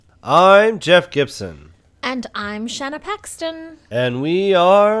I'm Jeff Gibson. And I'm Shanna Paxton. And we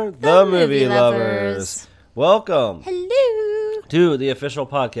are the Movie Lovers. Lovers. Welcome Hello. to the official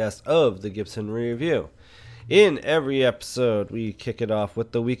podcast of the Gibson Review. In every episode, we kick it off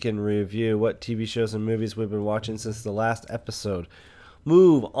with the weekend review, what TV shows and movies we've been watching since the last episode.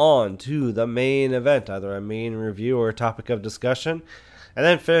 Move on to the main event, either a main review or a topic of discussion, and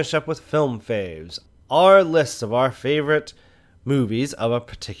then finish up with film faves, our list of our favorite movies of a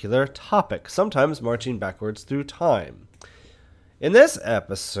particular topic, sometimes marching backwards through time. In this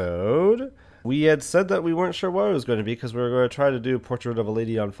episode, we had said that we weren't sure what it was going to be because we were going to try to do Portrait of a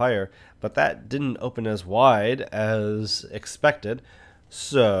Lady on Fire, but that didn't open as wide as expected.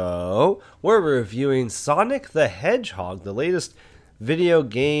 So, we're reviewing Sonic the Hedgehog, the latest video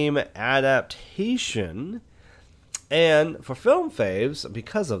game adaptation. And for film faves,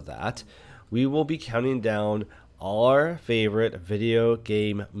 because of that, we will be counting down our favorite video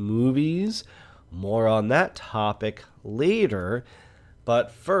game movies. More on that topic later.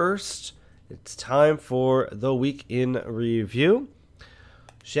 But first, it's time for the week in review.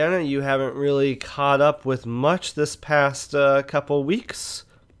 Shannon, you haven't really caught up with much this past couple weeks.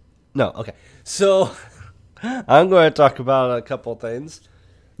 No, okay. So, I'm going to talk about a couple things.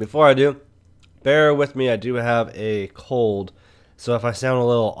 Before I do, bear with me, I do have a cold. So if I sound a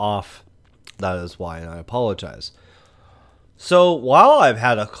little off, that is why, and I apologize. So while I've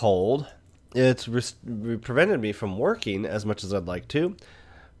had a cold, it's prevented me from working as much as I'd like to.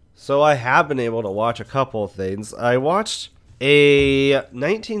 So I have been able to watch a couple of things. I watched a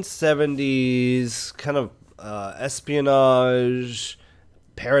 1970s kind of espionage,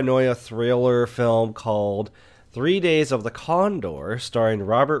 paranoia thriller film called 3 Days of the Condor, starring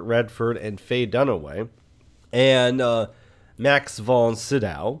Robert Redford and Faye Dunaway, and Max von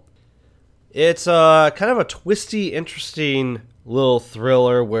Sydow. It's kind of a twisty, interesting little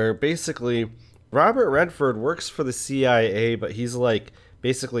thriller where basically Robert Redford works for the CIA, but he's like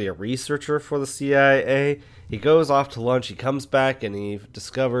basically a researcher for the CIA. He goes off to lunch, he comes back, and he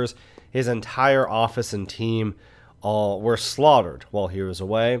discovers his entire office and team all were slaughtered while he was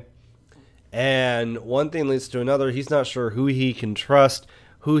away. And one thing leads to another. He's not sure who he can trust,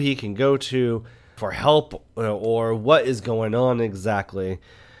 who he can go to for help, or what is going on exactly.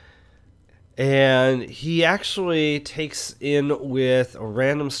 And he actually takes in with a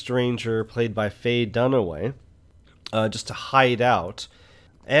random stranger played by Faye Dunaway just to hide out.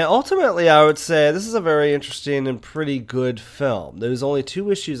 And ultimately, I would say this is a very interesting and pretty good film. There's only two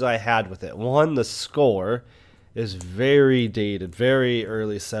issues I had with it. One, the score is very dated, very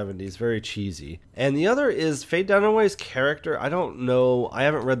early 70s, very cheesy. And the other is Faye Dunaway's character. I don't know, I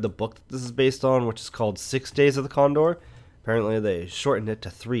haven't read the book that this is based on, which is called 6 Days of the Condor. Apparently they shortened it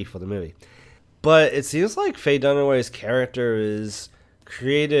to 3 for the movie. But it seems like Faye Dunaway's character is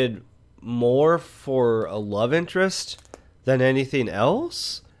created more for a love interest than anything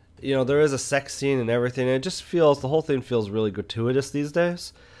else. You know, there is a sex scene and everything. And it just feels, the whole thing feels really gratuitous these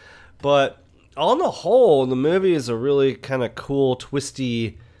days. But on the whole, the movie is a really kind of cool,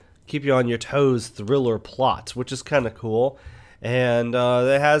 twisty, keep you on your toes thriller plot, which is kind of cool. And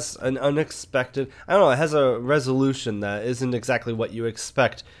it has an unexpected, I don't know, it has a resolution that isn't exactly what you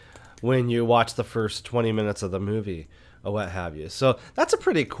expect when you watch the first 20 minutes of the movie or what have you. So that's a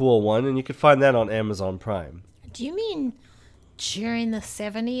pretty cool one, and you can find that on Amazon Prime. Do you mean during the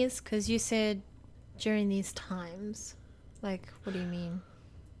 70s? Because you said during these times. Like, what do you mean?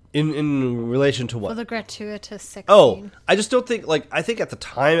 In relation to what? For the gratuitous sex Oh, scene. I just don't think, like, I think at the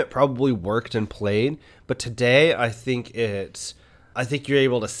time it probably worked and played, but today I think you're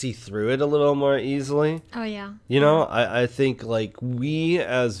able to see through it a little more easily. Oh, yeah. You know, I think, like, we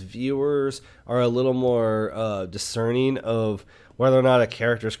as viewers are a little more discerning of whether or not a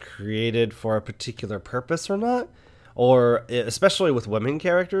character is created for a particular purpose or not. Or, especially with women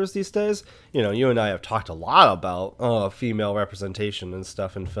characters these days, you know, you and I have talked a lot about female representation and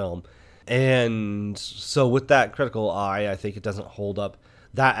stuff in film. And so with that critical eye, I think it doesn't hold up,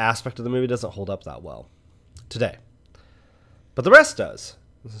 that aspect of the movie doesn't hold up that well today. But the rest does.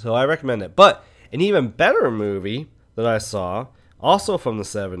 So I recommend it. But an even better movie that I saw, also from the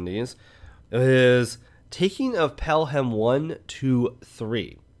 70s, is Taking of Pelham 1, 2,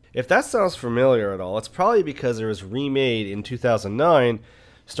 3. If that sounds familiar at all, it's probably because it was remade in 2009,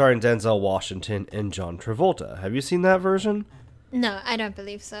 starring Denzel Washington and John Travolta. Have you seen that version? No, I don't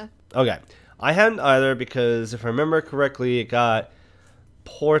believe so. Okay. I hadn't either because, if I remember correctly, it got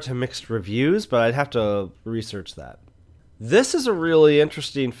poor to mixed reviews, but I'd have to research that. This is a really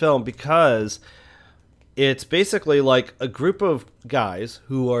interesting film because it's basically like a group of guys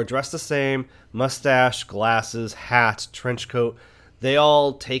who are dressed the same, mustache, glasses, hat, trench coat. they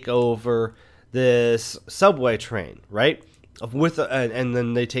all take over this subway train, right? And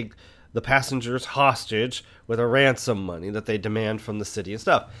then they take the passengers hostage with a ransom money that they demand from the city and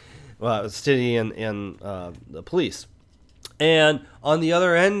stuff, city and the police. And on the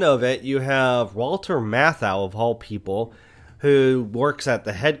other end of it, you have Walter Matthau, of all people, who works at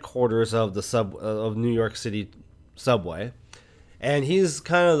the headquarters of the of New York City subway, and he's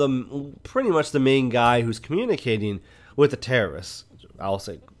kind of pretty much the main guy who's communicating with the terrorists. I'll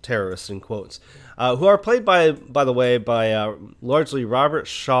say terrorists in quotes, who are played by the way, by largely Robert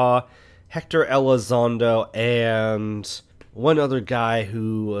Shaw, Hector Elizondo, and one other guy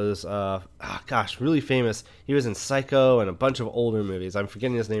who was, really famous. He was in Psycho and a bunch of older movies. I'm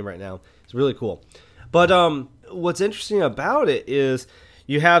forgetting his name right now. It's really cool. But what's interesting about it is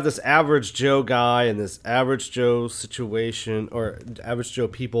you have this average Joe guy and this average Joe situation, or average Joe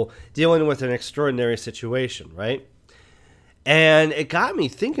people dealing with an extraordinary situation, right? And it got me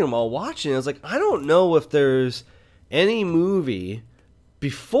thinking while watching. I was like, I don't know if there's any movie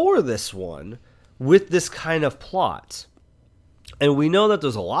before this one with this kind of plot. And we know that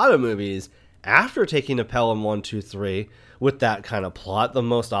there's a lot of movies after taking a Pelham 1, 2, 3 with that kind of plot, the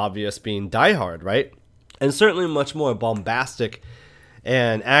most obvious being Die Hard, right? And certainly much more bombastic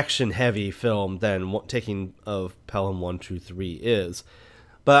and action-heavy film than taking of Pelham 1, 2, 3 is.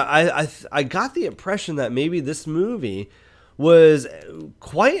 But I got the impression that maybe this movie was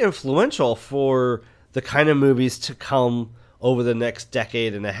quite influential for the kind of movies to come over the next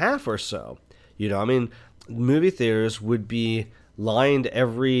decade and a half or so. You know, I mean, movie theaters would be lined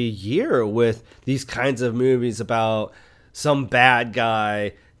every year with these kinds of movies about some bad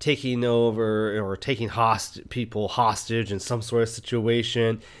guy taking over or taking people hostage in some sort of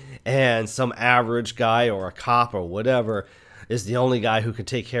situation, and some average guy or a cop or whatever is the only guy who can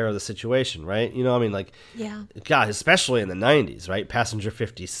take care of the situation, right? You know, I mean, like, yeah, God, especially in the 90s, right? Passenger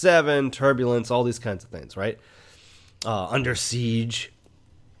 57, Turbulence, all these kinds of things, right? Under Siege.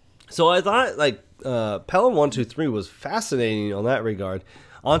 So I thought, like, Pelham 1, 2, 3 was fascinating on that regard.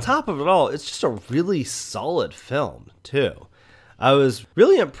 On top of it all, it's just a really solid film, too. I was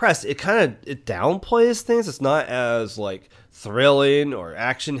really impressed. It downplays things. It's not as, like, thrilling or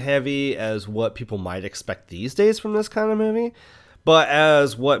action heavy as what people might expect these days from this kind of movie, but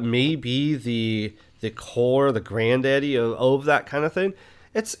as what may be the core, the granddaddy of that kind of thing.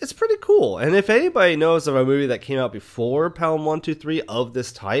 It's pretty cool. And if anybody knows of a movie that came out before Pelham 1, 2, 3 of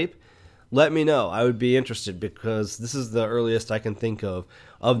this type, let me know. I would be interested, because this is the earliest I can think of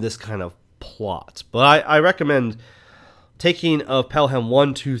this kind of plot. But I recommend taking of Pelham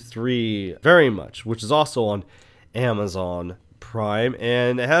 1, 2, 3 very much, which is also on Amazon Prime,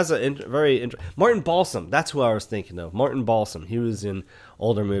 and it has Martin Balsam. That's who I was thinking of. Martin Balsam. He was in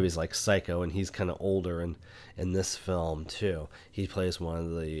older movies like Psycho, and he's kind of older in this film too. He plays one of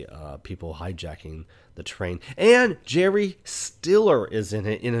the people hijacking the train, and Jerry Stiller is in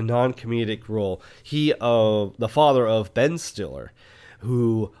it in a non-comedic role. He the father of Ben Stiller,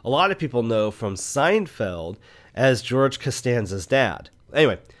 who a lot of people know from Seinfeld as George Costanza's dad.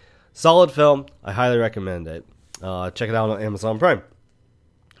 Anyway, solid film. I highly recommend it. Check it out on Amazon Prime.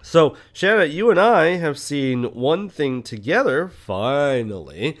 So, Shanna, you and I have seen One Thing Together,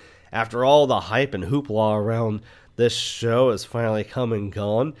 finally. After all the hype and hoopla around this show has finally come and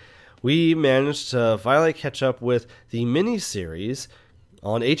gone, we managed to finally catch up with the miniseries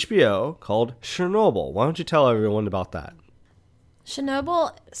on HBO called Chernobyl. Why don't you tell everyone about that?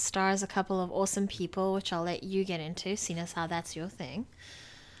 Chernobyl stars a couple of awesome people, which I'll let you get into, seeing as how that's your thing.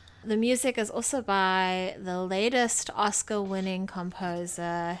 The music is also by the latest Oscar-winning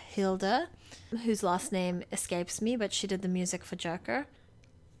composer, Hilda, whose last name escapes me, but she did the music for Joker.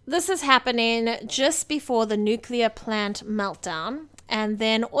 This is happening just before the nuclear plant meltdown, and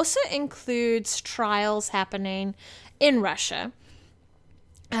then also includes trials happening in Russia.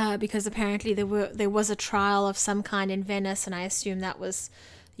 Because apparently there was a trial of some kind in Venice, and I assume that was,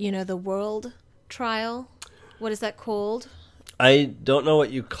 the world trial. What is that called? I don't know what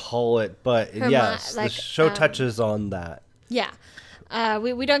you call it, but yes, the show touches on that. Yeah.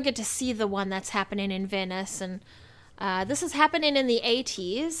 We don't get to see the one that's happening in Venice, and this is happening in the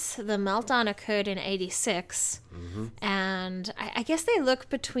 80s. The meltdown occurred in 86, and I guess they look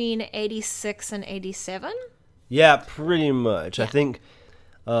between 86 and 87? Yeah, pretty much. Yeah. I think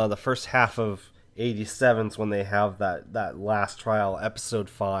the first half of 87 is when they have that last trial,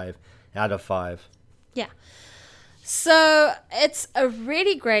 episode 5 out of 5. Yeah. So it's a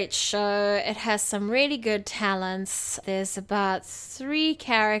really great show. It has some really good talents. There's about 3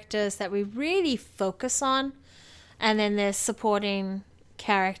 characters that we really focus on. And then there's supporting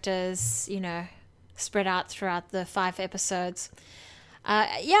characters, spread out throughout the 5 episodes.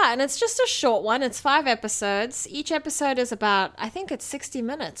 Yeah, and it's just a short one. It's 5 episodes. Each episode is about, I think it's 60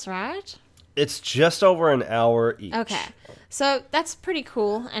 minutes, right? It's just over an hour each. Okay. So that's pretty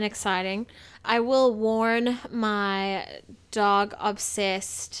cool and exciting. I will warn my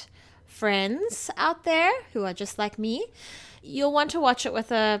dog-obsessed friends out there who are just like me. You'll want to watch it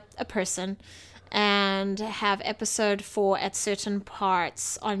with a person and have episode 4 at certain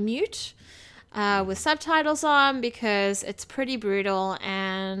parts on mute. With subtitles on, because it's pretty brutal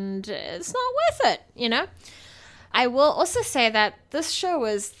and it's not worth it, you know? I will also say that this show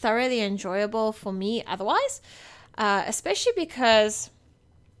was thoroughly enjoyable for me otherwise, especially because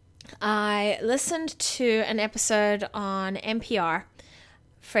I listened to an episode on NPR,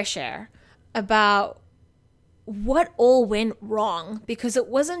 Fresh Air, about what all went wrong, because it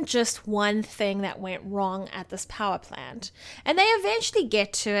wasn't just one thing that went wrong at this power plant. And they eventually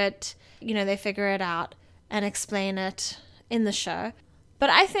get to it. You know, they figure it out and explain it in the show. But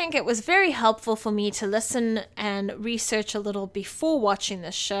I think it was very helpful for me to listen and research a little before watching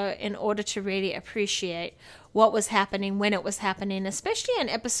this show in order to really appreciate what was happening when it was happening, especially in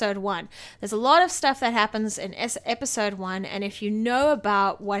episode 1. There's a lot of stuff that happens in episode 1, and if you know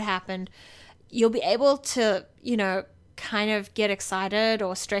about what happened, you'll be able to, you know, kind of get excited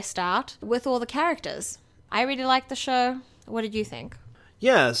or stressed out with all the characters. I really liked the show. What did you think?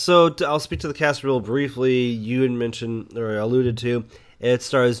 Yeah, so I'll speak to the cast real briefly. You had mentioned, or alluded to, it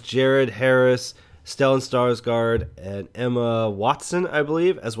stars Jared Harris, Stellan Skarsgård, and Emma Watson, I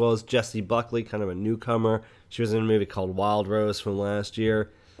believe, as well as Jessie Buckley, kind of a newcomer. She was in a movie called Wild Rose from last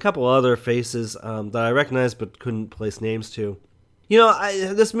year. A couple other faces that I recognized but couldn't place names to. You know,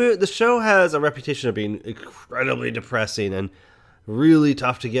 the show has a reputation of being incredibly depressing and really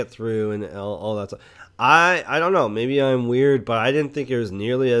tough to get through and all that stuff. I don't know, maybe I'm weird, but I didn't think it was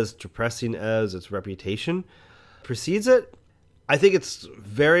nearly as depressing as its reputation precedes it. I think it's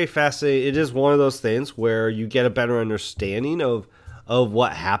very fascinating. It is one of those things where you get a better understanding of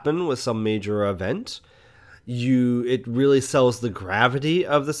what happened with some major event. It really sells the gravity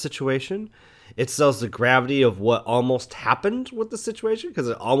of the situation. It sells the gravity of what almost happened with the situation, because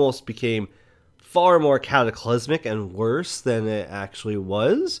it almost became far more cataclysmic and worse than it actually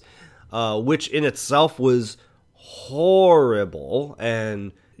was. Which in itself was horrible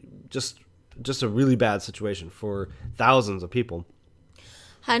and just a really bad situation for thousands of people.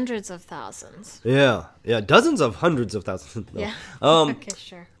 Hundreds of thousands. Yeah, dozens of hundreds of thousands. No. Yeah. Okay,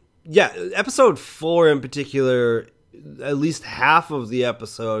 sure. Yeah, episode 4 in particular, at least half of the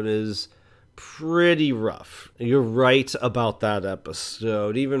episode is pretty rough. You're right about that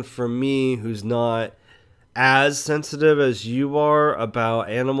episode. Even for me, who's not as sensitive as you are about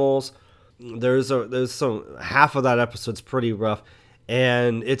animals, there's some half of that episode's pretty rough,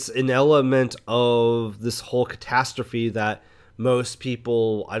 and it's an element of this whole catastrophe that most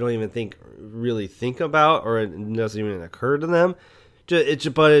people, I don't even think, really think about, or it doesn't even occur to them.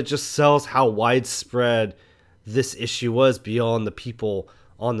 But it just sells how widespread this issue was beyond the people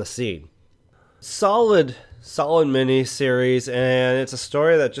on the scene. Solid mini series, and it's a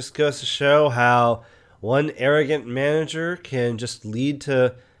story that just goes to show how one arrogant manager can just lead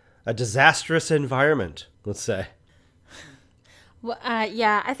to a disastrous environment, let's say. Well,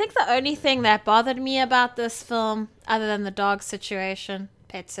 yeah, I think the only thing that bothered me about this film, other than the dog situation,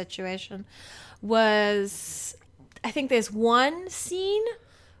 pet situation, was I think there's one scene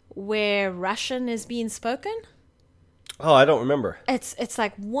where Russian is being spoken. Oh, I don't remember. It's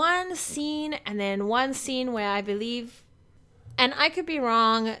like one scene and then one scene where I believe, and I could be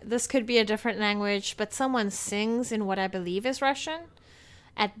wrong, this could be a different language, but someone sings in what I believe is Russian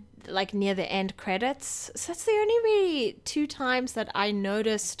at like near the end credits. So that's the only really 2 times that I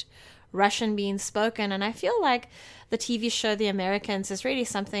noticed Russian being spoken, and I feel like the TV show The Americans is really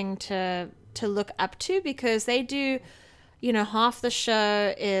something to look up to, because they do, you know, half the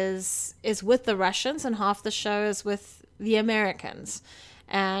show is with the Russians and half the show is with the Americans.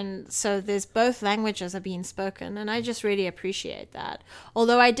 And so there's both languages are being spoken, and I just really appreciate that.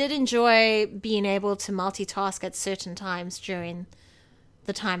 Although I did enjoy being able to multitask at certain times during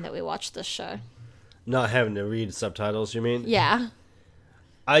the time that we watched this show. Not having to read subtitles, you mean? Yeah.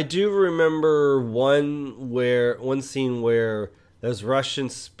 I do remember one scene where there's Russian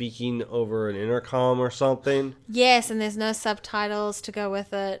speaking over an intercom or something. Yes, and there's no subtitles to go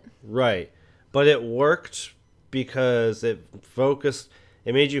with it. Right. But it worked because it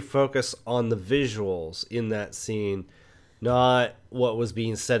made you focus on the visuals in that scene, not what was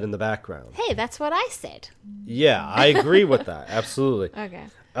being said in the background. Hey, that's what I said. Yeah, I agree with that. Absolutely.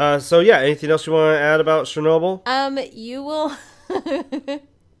 Okay. So yeah, anything else you want to add about Chernobyl? You will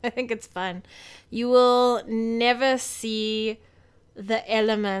I think it's fun. You will never see the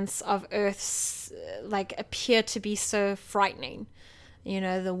elements of Earth's like appear to be so frightening. You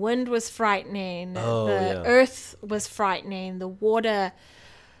know, the wind was frightening, earth was frightening, the water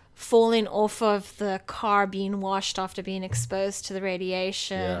falling off of the car being washed after being exposed to the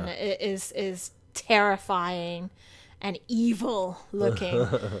radiation is terrifying and evil looking.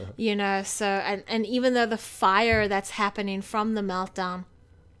 You know, so and even though the fire that's happening from the meltdown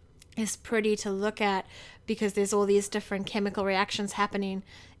is pretty to look at, because there's all these different chemical reactions happening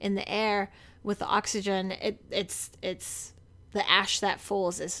in the air with the oxygen, it's the ash that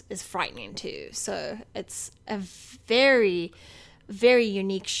falls is frightening too. So it's a very, very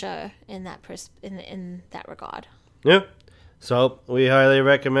unique show in that in that regard. Yeah. So we highly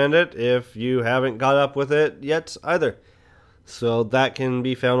recommend it if you haven't caught up with it yet either. So that can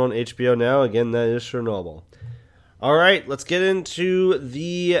be found on HBO now. Again, that is Chernobyl. All right, let's get into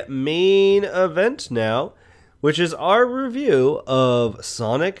the main event now, which is our review of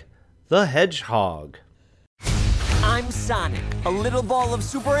Sonic the Hedgehog. I'm Sonic, a little ball of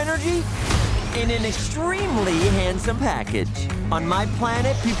super energy in an extremely handsome package. On my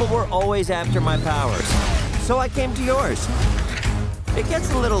planet, people were always after my powers, so I came to yours. It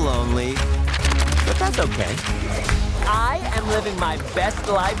gets a little lonely, but that's okay. I am living my best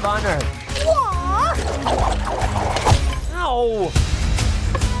life on Earth. Ow!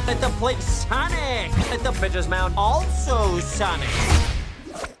 Let the place Sonic! Let the bitches mount also Sonic!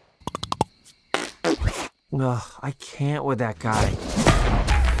 Ugh, I can't with that guy.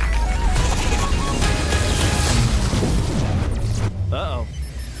 Uh-oh.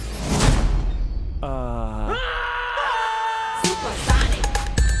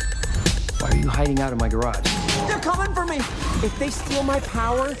 Why are you hiding out in my garage? They're coming for me! If they steal my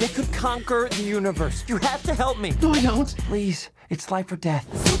power, they could conquer the universe. You have to help me. No, I don't. Please, it's life or death.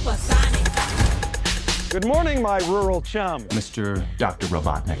 Good morning, my rural chum. Mr. Dr.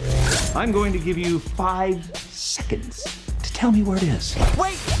 Robotnik. I'm going to give you 5 seconds to tell me where it is.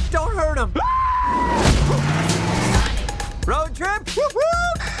 Wait! Don't hurt him! Road trip?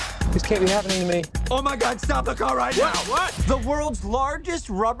 This can't be happening to me. Oh my God, stop the car right now! What? The world's largest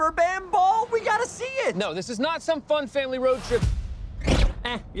rubber band ball? We gotta see it! No, this is not some fun family road trip.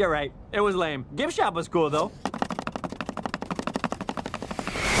 You're right. It was lame. Gift shop was cool, though.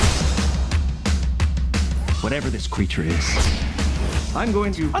 Whatever this creature is, I'm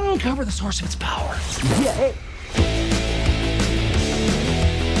going to uncover the source of its power. Yeah, hey.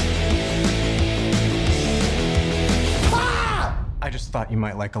 I just thought you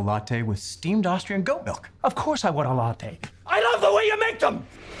might like a latte with steamed Austrian goat milk. Of course I want a latte. I love the way you make them!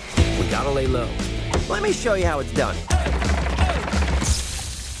 We gotta lay low. Let me show you how it's done.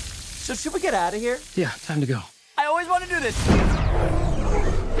 So should we get out of here? Yeah, time to go. I always want to do this.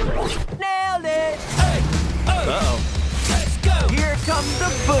 Nailed it! Uh-oh. Let's go! Here comes the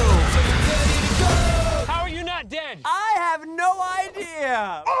boom! How are you not dead? I have no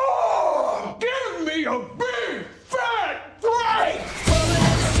idea! Oh, give me a big, fat break!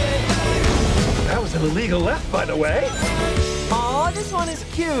 That was an illegal left, by the way. Aw, this one is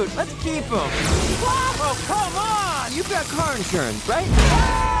cute. Let's keep him. Oh, come on! You've got car insurance, right?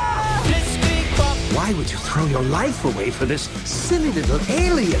 Why would you throw your life away for this silly little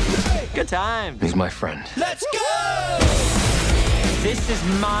alien? Good time. He's my friend. Let's go! This is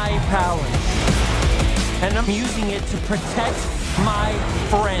my power. And I'm using it to protect my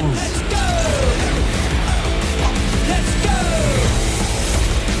friends. Let's go! Let's go!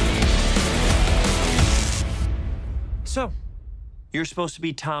 So, you're supposed to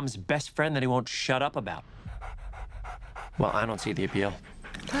be Tom's best friend that he won't shut up about. Well, I don't see the appeal.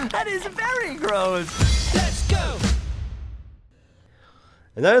 That is very gross. Let's go!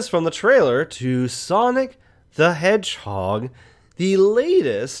 And that is from the trailer to Sonic the Hedgehog, the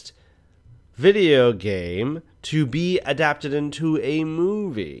latest video game to be adapted into a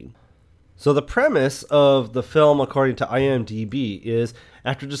movie. So the premise of the film, according to IMDb, is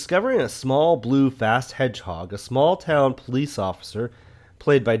after discovering a small blue fast hedgehog, a small town police officer,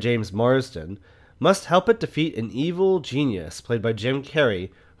 played by James Marsden, must help it defeat an evil genius, played by Jim Carrey,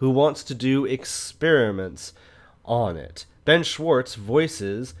 who wants to do experiments on it. Ben Schwartz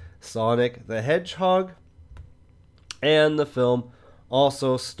voices Sonic the Hedgehog, and the film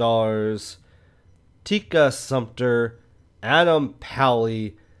also stars Tika Sumpter, Adam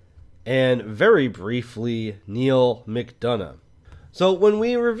Pally, and very briefly, Neil McDonough. So when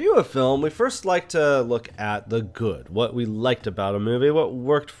we review a film, we first like to look at the good, what we liked about a movie, what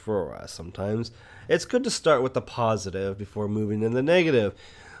worked for us. Sometimes it's good to start with the positive before moving to the negative,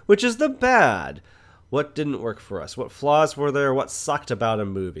 which is the bad. what didn't work for us, what flaws were there, what sucked about a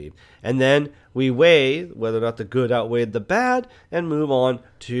movie. And then we weigh whether or not the good outweighed the bad and move on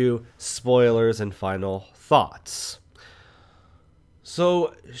to spoilers and final thoughts.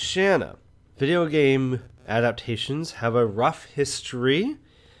 So, Shanna, video game adaptations have a rough history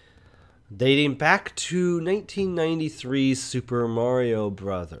dating back to 1993's Super Mario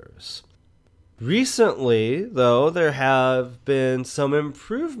Bros. Recently, though, there have been some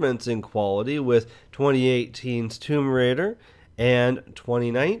improvements in quality with 2018's Tomb Raider and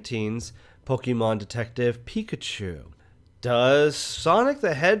 2019's Pokemon Detective Pikachu. Does Sonic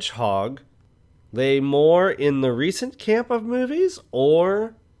the Hedgehog lay more in the recent camp of movies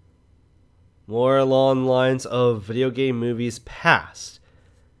or more along the lines of video game movies past?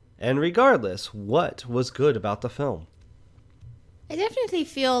 And regardless, what was good about the film? I definitely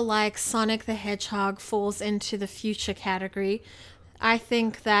feel like Sonic the Hedgehog falls into the future category. I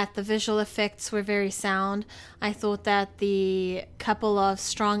think that the visual effects were very sound. I thought that the couple of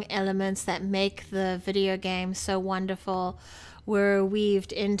strong elements that make the video game so wonderful were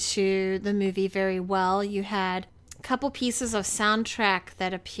weaved into the movie very well. You had a couple pieces of soundtrack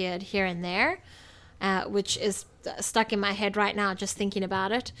that appeared here and there, which is stuck in my head right now just thinking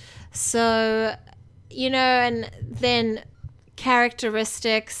about it. So, and then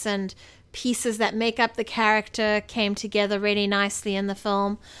characteristics and pieces that make up the character came together really nicely in the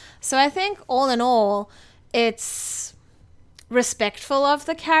film. So I think all in all, it's respectful of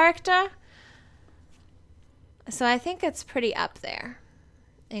the character. So I think it's pretty up there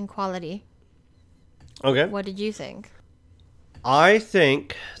in quality. Okay. What did you think? I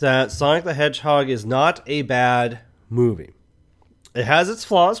think that Sonic the Hedgehog is not a bad movie. It has its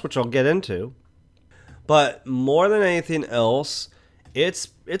flaws, which I'll get into, but more than anything else, it's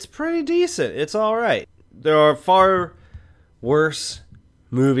pretty decent. It's all right. There are far worse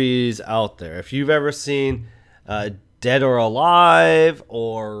movies out there. If you've ever seen Dead or Alive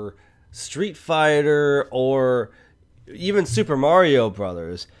or Street Fighter or even Super Mario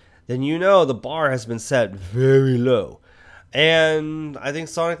Brothers, then you know the bar has been set very low. And I think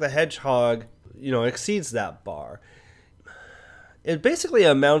Sonic the Hedgehog, exceeds that bar. It basically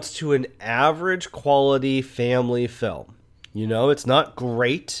amounts to an average quality family film. It's not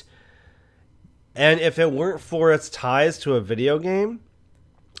great. And if it weren't for its ties to a video game,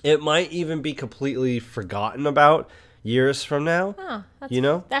 it might even be completely forgotten about years from now.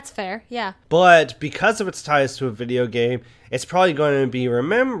 That's fair, yeah. But because of its ties to a video game, it's probably going to be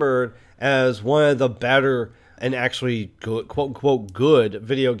remembered as one of the better and actually good, quote-unquote good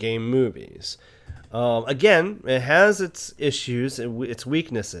video game movies. Again, it has its issues and its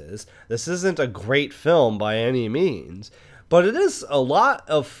weaknesses. This isn't a great film by any means, but it is a lot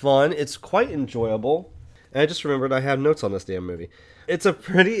of fun. It's quite enjoyable. And I just remembered I have notes on this damn movie. It's a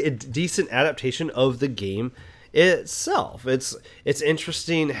pretty decent adaptation of the game itself. It's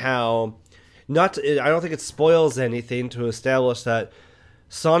interesting how I don't think it spoils anything to establish that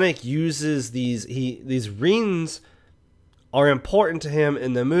Sonic uses these rings are important to him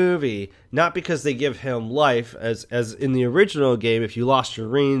in the movie, not because they give him life, as in the original game, if you lost your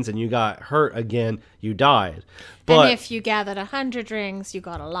rings and you got hurt again, you died. But, and if you gathered 100 rings, you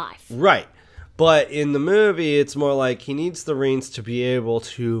got a life. Right. But in the movie, it's more like he needs the rings to be able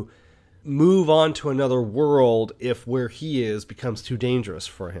to move on to another world if where he is becomes too dangerous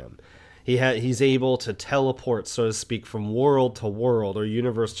for him. He's able to teleport, so to speak, from world to world or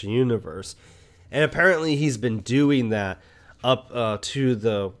universe to universe. And apparently he's been doing that up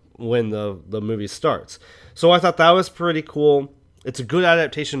to when the movie starts. So I thought that was pretty cool. It's a good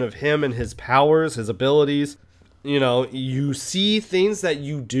adaptation of him and his powers, his abilities. You see things that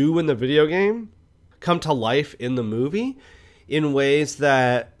you do in the video game come to life in the movie in ways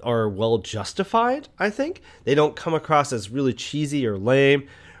that are well justified, I think. They don't come across as really cheesy or lame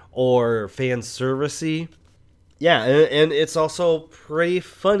or fan servicey. Yeah, and it's also a pretty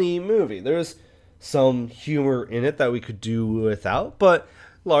funny movie. There's some humor in it that we could do without, but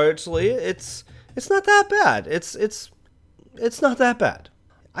largely it's not that bad. It's not that bad.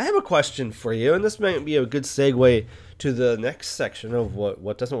 I have a question for you, and this might be a good segue to the next section of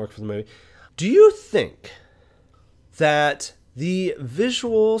what doesn't work for the movie. Do you think that the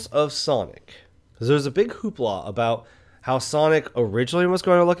visuals of Sonic, because there's a big hoopla about how Sonic originally was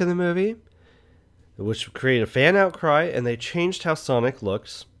going to look in the movie, which created a fan outcry, and they changed how Sonic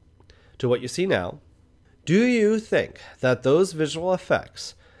looks to what you see now. Do you think that those visual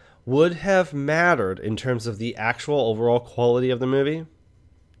effects would have mattered in terms of the actual overall quality of the movie?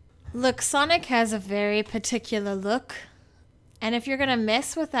 Look, Sonic has a very particular look, and if you're going to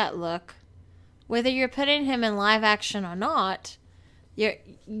mess with that look, whether you're putting him in live action or not,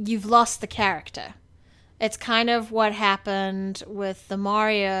 you've lost the character. It's kind of what happened with the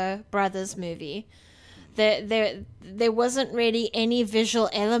Mario Brothers movie. There wasn't really any visual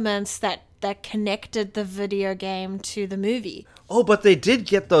elements that connected the video game to the movie. Oh, but they did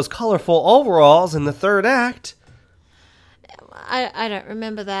get those colorful overalls in the third act. I don't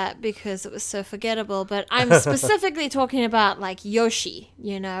remember that because it was so forgettable, but I'm specifically talking about like Yoshi,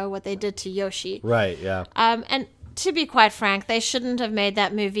 what they did to Yoshi. Right, yeah. And to be quite frank, they shouldn't have made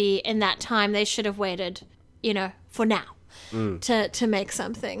that movie in that time. They should have waited, for now to make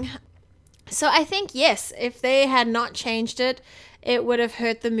something. So I think, yes, if they had not changed it, it would have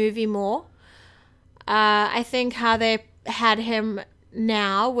hurt the movie more. I think how they had him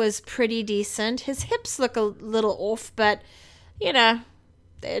now was pretty decent. His hips look a little off, but, it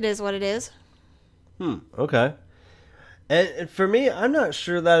is what it is. Okay. And for me, I'm not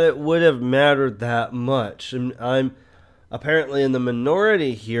sure that it would have mattered that much. I'm apparently in the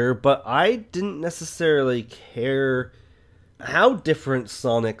minority here, but I didn't necessarily care how different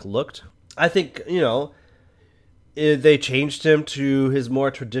Sonic looked. I think, they changed him to his more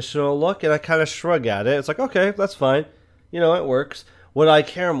traditional look, and I kind of shrug at it. It's like, okay, that's fine. It works. What I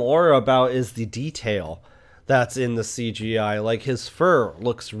care more about is the detail that's in the CGI. Like, his fur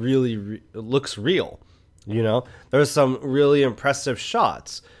looks looks real. There's some really impressive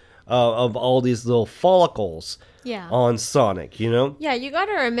shots of all these little follicles on Sonic, Yeah, you got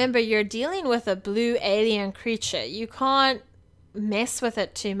to remember you're dealing with a blue alien creature. You can't mess with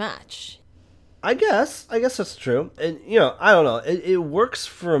it too much. I guess that's true. And, I don't know. It works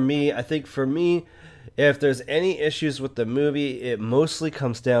for me. I think for me, if there's any issues with the movie, it mostly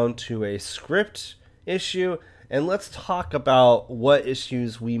comes down to a script issue. And let's talk about what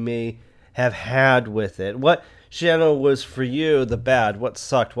issues we may have had with it. What, Shanna, was for you the bad? What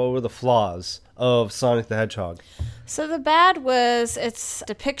sucked? What were the flaws of Sonic the Hedgehog? So the bad was its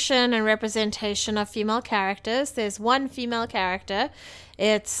depiction and representation of female characters. There's one female character.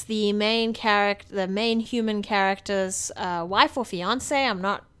 It's the main human character's wife or fiance. I'm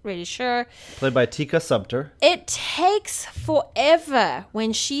not really sure. Played by Tika Sumpter. It takes forever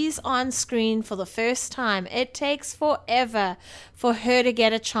when she's on screen for the first time. It takes forever for her to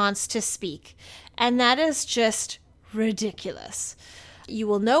get a chance to speak. And that is just ridiculous. You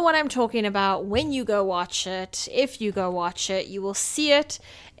will know what I'm talking about when you go watch it. If you go watch it, you will see it.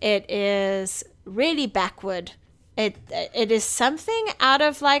 It is really backward. It is something out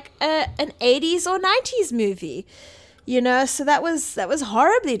of like an 80s or 90s movie. So that was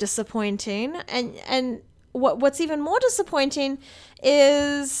horribly disappointing. And what's even more disappointing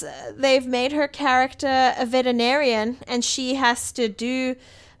is they've made her character a veterinarian, and she has to do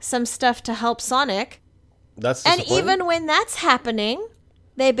some stuff to help Sonic. That's and even when that's happening,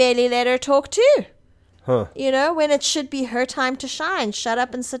 they barely let her talk too. Huh. When it should be her time to shine. Shut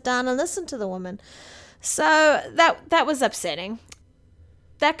up and sit down and listen to the woman. So that was upsetting.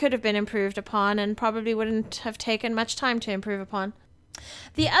 That could have been improved upon and probably wouldn't have taken much time to improve upon.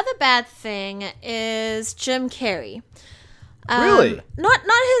 The other bad thing is Jim Carrey. Really?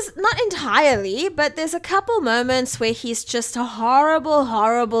 Not entirely, but there's a couple moments where he's just a horrible,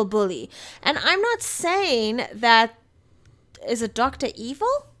 horrible bully. And I'm not saying that... Is it Dr.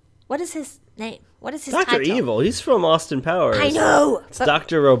 Evil? What is his name? What is his title? Dr. Evil. He's from Austin Powers. I know. It's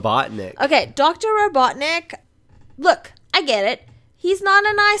Dr. Robotnik. Okay, Dr. Robotnik. Look, I get it. He's not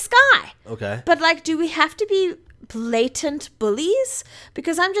a nice guy. Okay. But, do we have to be blatant bullies?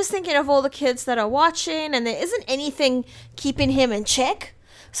 Because I'm just thinking of all the kids that are watching, and there isn't anything keeping him in check.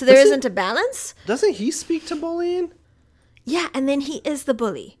 So there isn't a balance. Doesn't he speak to bullying? Yeah, and then he is the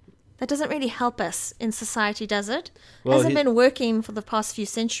bully. That doesn't really help us in society, does it? Well, Hasn't been working for the past few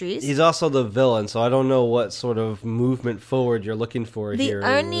centuries. He's also the villain, so I don't know what sort of movement forward you're looking for here.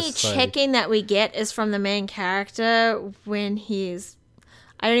 The only checking that we get is from the main character when he's...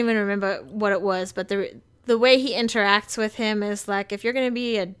 I don't even remember what it was, but the way he interacts with him is like, if you're going to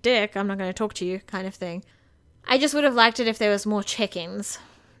be a dick, I'm not going to talk to you kind of thing. I just would have liked it if there was more check-ins,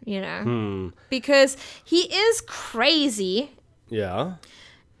 Because he is crazy. Yeah.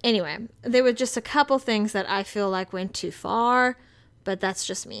 Anyway, there were just a couple things that I feel like went too far, but that's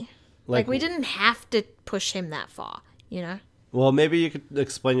just me. Like we didn't have to push him that far, Well, maybe you could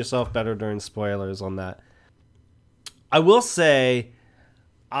explain yourself better during spoilers on that. I will say,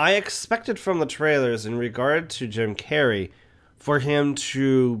 I expected from the trailers in regard to Jim Carrey for him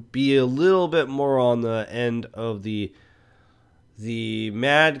to be a little bit more on the end of the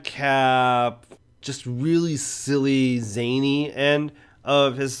madcap, just really silly, zany end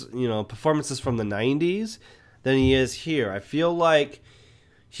of his, performances from the 90s than he is here. I feel like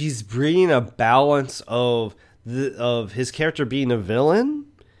he's bringing a balance of his character being a villain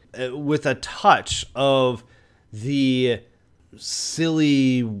with a touch of the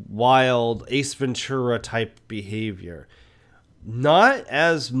silly, wild Ace Ventura type behavior. Not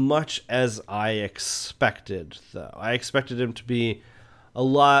as much as I expected, though. I expected him to be a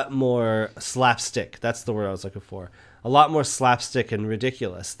lot more slapstick. That's the word I was looking for. A lot more slapstick and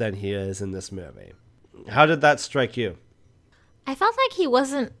ridiculous than he is in this movie. How did that strike you? I felt like he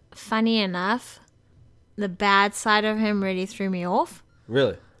wasn't funny enough. The bad side of him really threw me off.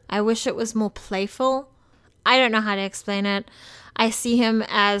 Really? I wish it was more playful. I don't know how to explain it. I see him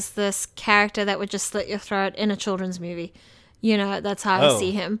as this character that would just slit your throat in a children's movie. You know, that's how I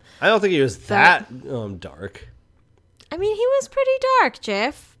see him. I don't think he was that dark. I mean, he was pretty dark,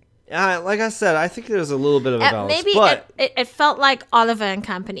 Jeff. Like I said, I think there's a little bit of a balance. Maybe but it felt like Oliver and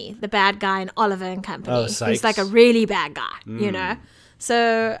Company, the bad guy in Oliver and Company. Oh, Sykes. He's like a really bad guy, you know?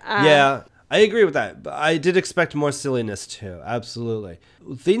 So... yeah, I agree with that. But I did expect more silliness, too. Absolutely.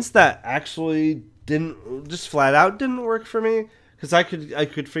 Things that actually just flat out didn't work for me, because I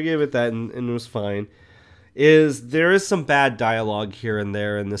could forgive it that and it was fine, there is some bad dialogue here and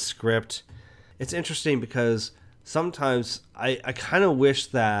there in the script. It's interesting because sometimes I kind of wish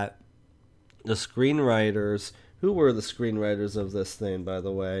that the screenwriters, who were the screenwriters of this thing, by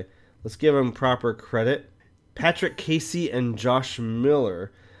the way, let's give them proper credit, Patrick Casey and Josh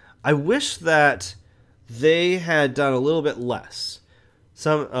Miller, I wish that they had done a little bit less.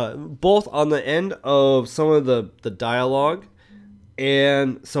 Both on the end of some of the dialogue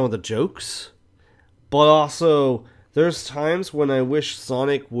and some of the jokes. But also, there's times when I wish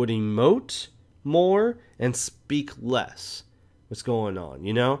Sonic would emote more and speak less. What's going on,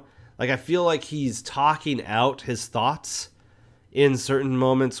 you know? Like, I feel like he's talking out his thoughts in certain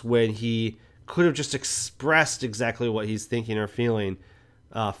moments when he could have just expressed exactly what he's thinking or feeling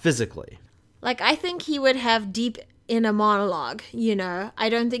physically. Like, I think he would have deep inner monologue, you know? I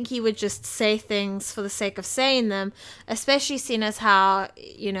don't think he would just say things for the sake of saying them, especially seeing as how,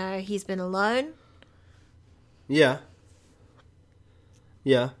 you know, he's been alone. Yeah.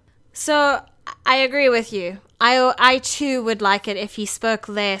 Yeah. So I agree with you. I too would like it if he spoke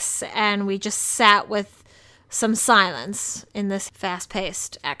less and we just sat with some silence in this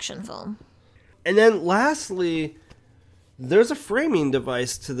fast-paced action film. And then lastly, there's a framing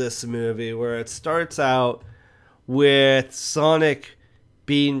device to this movie where it starts out with Sonic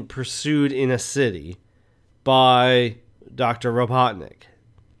being pursued in a city by Dr. Robotnik.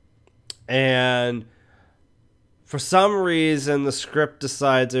 And for some reason, the script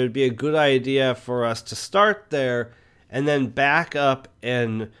decides it would be a good idea for us to start there and then back up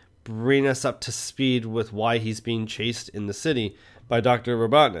and bring us up to speed with why he's being chased in the city by Dr.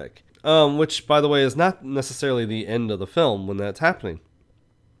 Robotnik. Which, by the way, is not necessarily the end of the film when that's happening.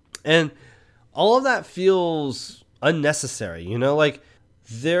 And all of that feels unnecessary, you know? Like,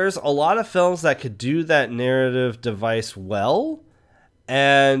 there's a lot of films that could do that narrative device well,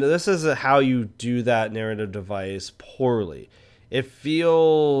 and this is how you do that narrative device poorly. It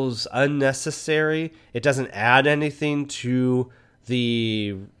feels unnecessary. It doesn't add anything to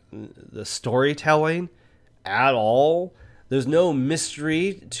the storytelling at all. There's no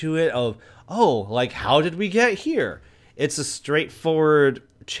mystery to it of, oh, like, how did we get here? It's a straightforward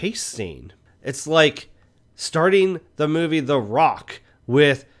chase scene. It's like starting the movie The Rock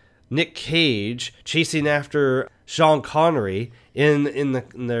with Nick Cage chasing after Sean Connery in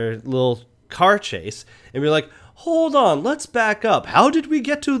their little car chase, and we're like, hold on, let's back up. How did we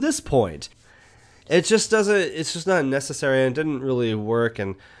get to this point? It's just not necessary, and it didn't really work,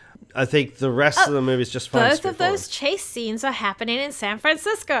 and I think the rest of the movie is just fine. Both of those chase scenes are happening in San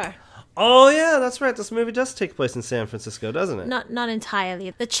Francisco. Oh yeah, that's right. This movie does take place in San Francisco, doesn't it? Not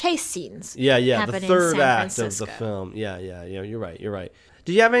entirely. The chase scenes. Yeah. happen The in third San act Francisco. of the film. Yeah. You're right.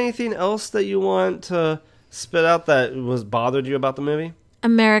 Do you have anything else that you want to spit out that was bothered you about the movie?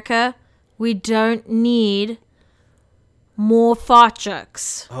 America, we don't need more fart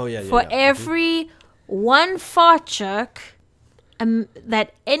jokes. Oh yeah. For every one fart joke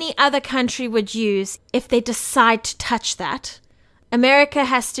that any other country would use, if they decide to touch that, America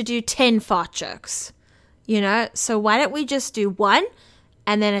has to do 10 fart jokes. You know? So why don't we just do one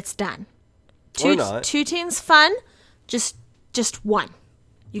and then it's done? Or not. Two teams fun, just one.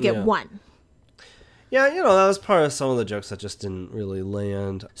 You get one. Yeah, that was part of some of the jokes that just didn't really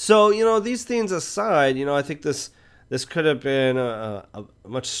land. So, these things aside, I think this could have been a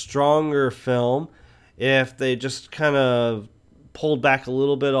much stronger film if they just kind of pulled back a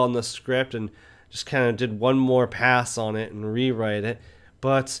little bit on the script and just kind of did one more pass on it and rewrite it.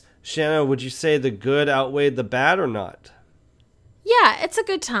 But, Shanna, would you say the good outweighed the bad or not? Yeah, it's a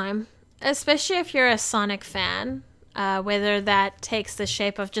good time, especially if you're a Sonic fan. whether that takes the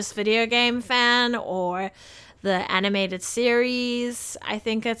shape of just video game fan or the animated series. I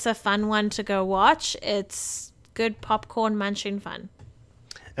think it's a fun one to go watch. It's good popcorn munching fun.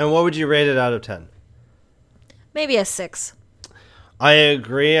 And what would you rate it out of 10? Maybe a 6. I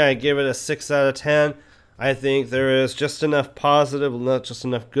agree. I give it a 6 out of 10. I think there is just enough positive, not just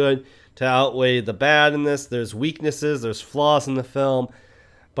enough good to outweigh the bad in this. There's weaknesses, there's flaws in the film,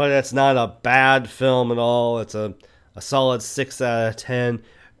 but it's not a bad film at all. It's a solid 6 out of 10.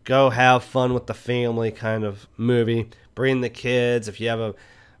 Go have fun with the family kind of movie. Bring the kids. If you have a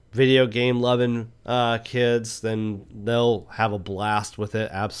video game loving kids, then they'll have a blast with it.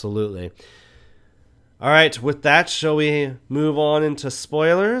 Absolutely. All right, with that, shall we move on into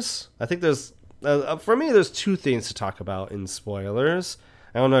spoilers? I think there's, for me, there's 2 things to talk about in spoilers.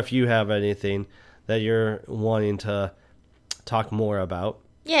 I don't know if you have anything that you're wanting to talk more about.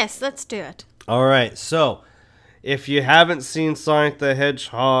 Yes, let's do it. All right, so if you haven't seen Sonic the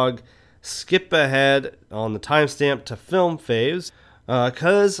Hedgehog, skip ahead on the timestamp to film faves,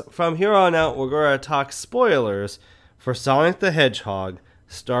 because from here on out, we're going to talk spoilers for Sonic the Hedgehog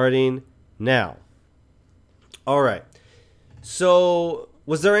starting now. All right. So,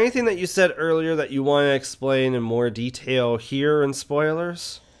 was there anything that you said earlier that you want to explain in more detail here in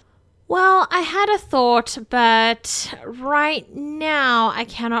spoilers? Well, I had a thought, but right now I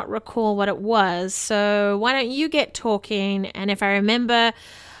cannot recall what it was. So why don't you get talking, and if I remember,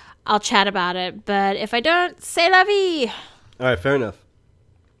 I'll chat about it. But if I don't, say la vie. All right, fair enough.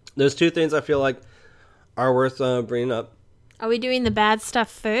 There's 2 things I feel like are worth bringing up. Are we doing the bad stuff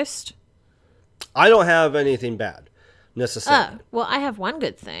first? I don't have anything bad, necessarily. Oh, well, I have one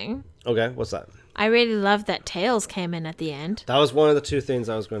good thing. Okay, what's that? I really loved that Tails came in at the end. That was one of the 2 things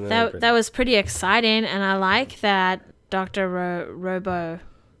I was going to That was pretty exciting, and I like that Dr. Robo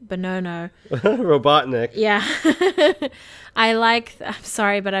Bonono. Robotnik. Yeah. I'm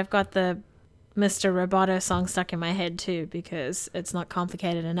sorry, but I've got the Mr. Roboto song stuck in my head too, because it's not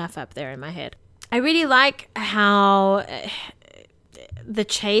complicated enough up there in my head. I really like how the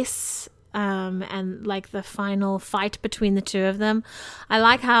chase and like the final fight between the 2 of them, I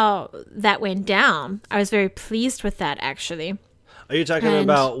like how that went down. I was very pleased with that, actually. Are you talking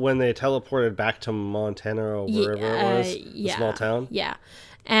about when they teleported back to Montana or wherever it was? Yeah, the small town? Yeah.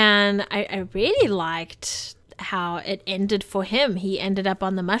 And I really liked how it ended for him. He ended up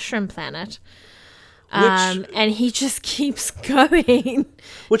on the mushroom planet. And he just keeps going.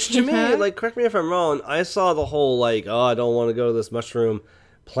 Which to me, like, correct me if I'm wrong, I saw the whole, like, I don't want to go to this mushroom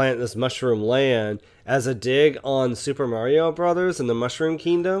planet, this mushroom land, as a dig on Super Mario Brothers and the Mushroom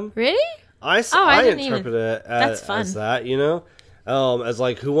Kingdom. Really? I interpret it as that, you know? As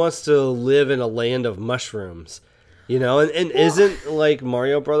like, who wants to live in a land of mushrooms? You know, and isn't like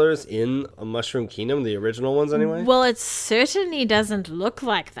Mario Brothers in a Mushroom Kingdom, the original ones anyway? Well, it certainly doesn't look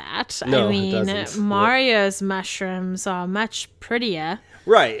like that. No, I mean, it doesn't. Mario's mushrooms are much prettier.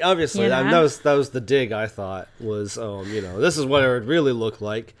 Right, obviously. You know? That was the dig I thought was, you know, this is what it would really look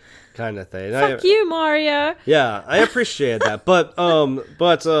like, kind of thing. Fuck you, Mario. Yeah, I appreciate that. But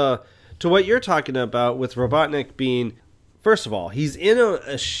to what you're talking about with Robotnik being, first of all, he's in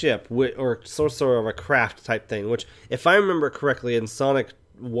a ship or sort of a craft type thing, which, if I remember correctly, in Sonic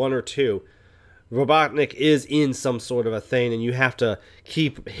 1 or 2, Robotnik is in some sort of a thing, and you have to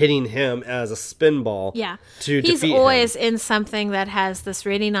keep hitting him as a spin ball. Yeah. To He's defeat always him. in something that has this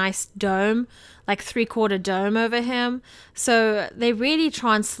really nice dome, like 3/4 dome over him. So they really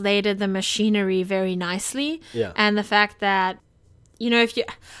translated the machinery very nicely. Yeah. And the fact that, you know,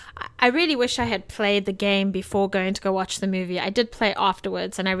 I really wish I had played the game before going to go watch the movie. I did play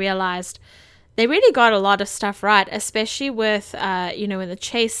afterwards, and I realized they really got a lot of stuff right, especially with, you know, when the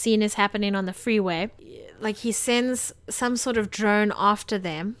chase scene is happening on the freeway. Like, he sends some sort of drone after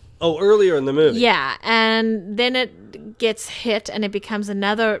them. Oh, earlier in the movie. Yeah, and then it gets hit, and it becomes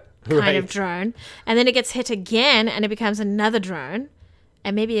another kind of drone. And then it gets hit again, and it becomes another drone.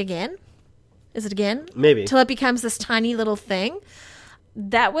 And maybe again? Is it again? Maybe. Till it becomes this tiny little thing.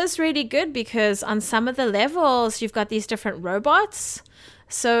 That was really good, because on some of the levels, you've got these different robots.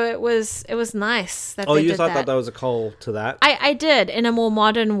 So it was nice that they did that. Oh, you thought that was a call to that? I did, in a more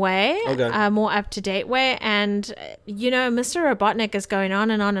modern way, Okay. a more up-to-date way. And, you know, Mr. Robotnik is going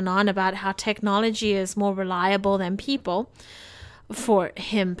on and on and on about how technology is more reliable than people, for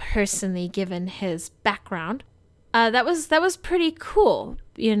him personally, given his background. That was pretty cool.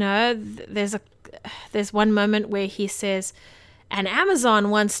 You know, there's one moment where he says, and Amazon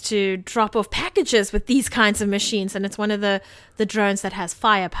wants to drop off packages with these kinds of machines, and it's one of the drones that has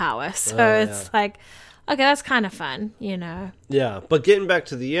firepower. So it's like, okay, that's kind of fun, you know. Yeah, but getting back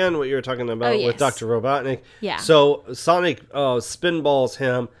to the end, what you were talking about yes. with Dr. Robotnik. Yeah. So Sonic spinballs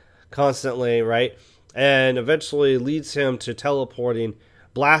him constantly, right? And eventually leads him to teleporting,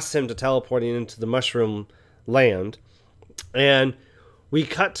 blasts him to teleporting into the mushroom land. And we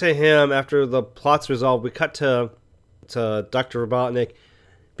cut to him after the plot's resolved. We cut to Dr. Robotnik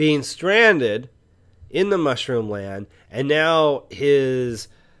being stranded in the mushroom land, and now his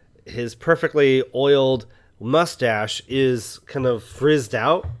perfectly oiled mustache is kind of frizzed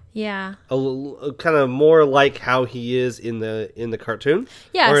out, Yeah. kind of more like how he is in the cartoon,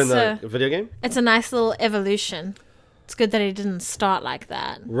 Yeah, or in the video game. It's a nice little evolution. It's good that he didn't start like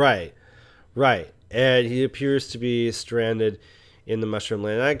that. Right. And he appears to be stranded in the mushroom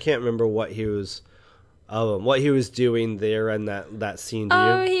land. I can't remember what he was doing there in that scene. Do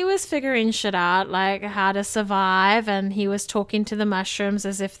Oh, you? he was figuring shit out, like how to survive, and he was talking to the mushrooms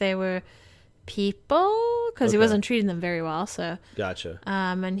as if they were people, because he Okay. wasn't treating them very well. So, Gotcha.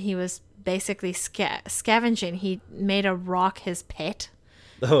 and he was basically scavenging. He made a rock his pet.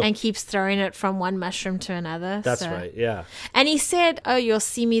 Oh. And keeps throwing it from one mushroom to another. That's right. Yeah. And he said, "Oh, you'll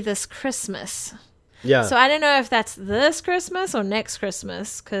see me this Christmas." Yeah. So I don't know if that's this Christmas or next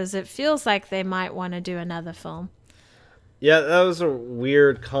Christmas, because it feels like they might want to do another film. Yeah, that was a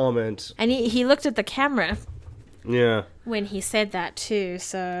weird comment. And he looked at the camera Yeah. when he said that too.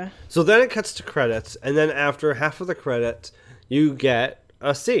 So then it cuts to credits, and then after half of the credits, you get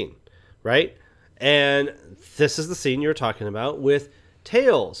a scene, right? And this is the scene you're talking about with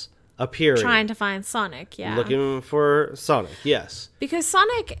Tails appearing. trying to find Sonic, yeah. Looking for Sonic, yes. Because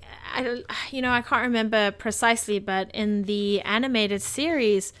Sonic, I can't remember precisely, but in the animated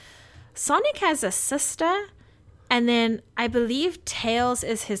series, Sonic has a sister, and then I believe Tails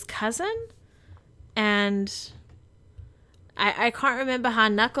is his cousin, and I can't remember how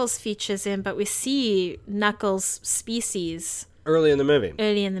Knuckles features in, but we see Knuckles' species Early in the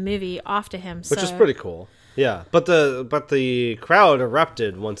movie, after him. which is pretty cool. Yeah, but the crowd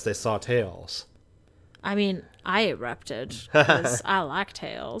erupted once they saw Tails. I mean, I erupted because I like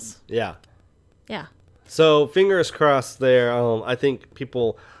Tails. Yeah. Yeah. So fingers crossed there. I think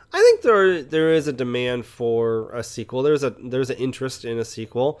there is a demand for a sequel. There's an interest in a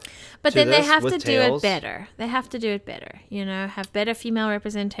sequel. But then they this have with to do Tails. it better. They have to do it better. You know, have better female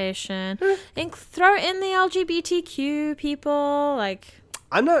representation. And throw in the LGBTQ people. Like,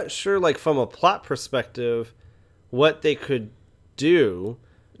 I'm not sure, like, from a plot perspective, what they could do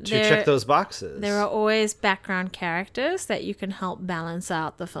to check those boxes. there are always background characters that you can help balance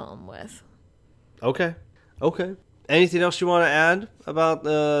out the film with. Okay. Anything else you want to add about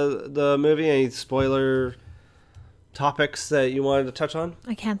the movie? Any spoiler topics that you wanted to touch on?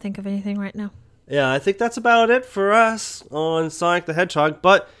 I can't think of anything right now. Yeah, I think that's about it for us on Sonic the Hedgehog.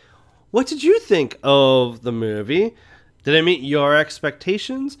 But what did you think of the movie? Did it meet your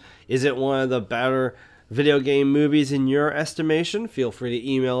expectations? Is it one of the better video game movies in your estimation? Feel free to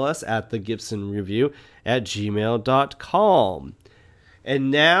email us at thegibsonreview@gmail.com.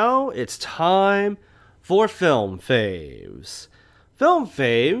 And now it's time for Film Faves. Film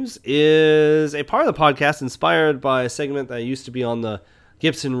Faves is a part of the podcast inspired by a segment that used to be on the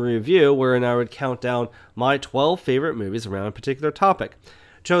Gibson Review, wherein I would count down my 12 favorite movies around a particular topic.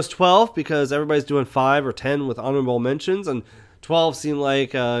 Chose 12 because everybody's doing 5 or 10 with honorable mentions, and 12 seemed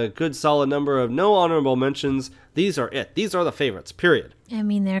like a good solid number of no honorable mentions. These are it. These are the favorites, period. I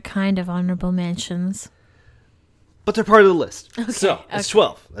mean, they're kind of honorable mentions. But they're part of the list. So, it's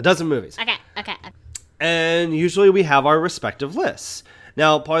 12. A dozen movies. Okay. And usually we have our respective lists.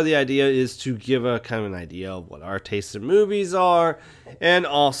 Now, part of the idea is to give a kind of an idea of what our tastes in movies are, and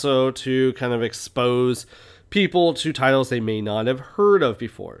also to kind of expose people to titles they may not have heard of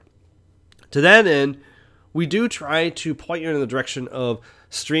before. To that end, we do try to point you in the direction of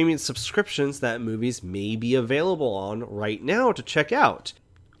streaming subscriptions that movies may be available on right now to check out.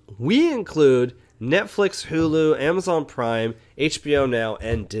 We include Netflix, Hulu, Amazon Prime, HBO Now,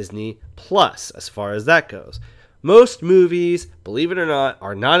 and Disney Plus, as far as that goes. Most movies, believe it or not,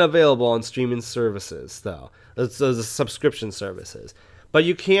 are not available on streaming services, though. Those subscription services. But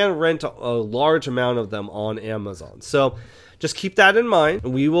you can rent a large amount of them on Amazon. So just keep that in mind.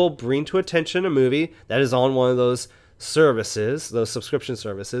 We will bring to attention a movie that is on one of those services, those subscription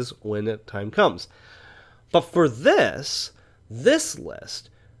services, when the time comes. But for this list,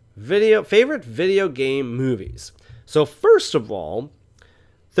 favorite video game movies. So first of all,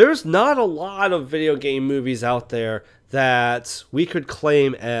 there's not a lot of video game movies out there that we could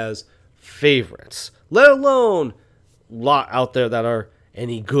claim as favorites, let alone a lot out there that are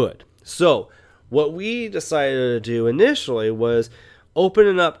any good. So what we decided to do initially was open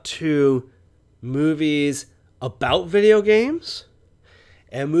it up to movies about video games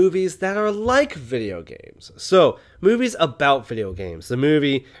and movies that are like video games. So, movies about video games. The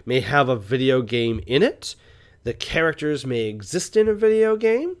movie may have a video game in it. The characters may exist in a video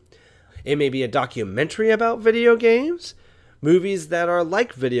game. It may be a documentary about video games. Movies that are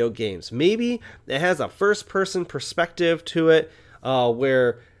like video games. Maybe it has a first-person perspective to it,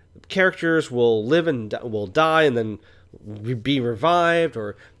 where characters will live and will die and then be revived,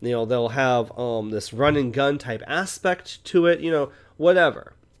 or they'll have this run and gun type aspect to it.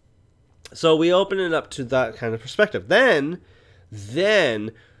 Whatever. So we open it up to that kind of perspective.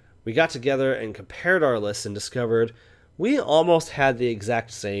 Then we got together and compared our lists and discovered we almost had the exact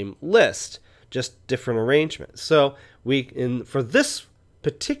same list, just different arrangements. So for this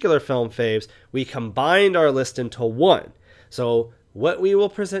particular film faves, we combined our list into one. So what we will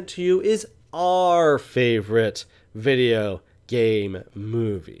present to you is our favorite video game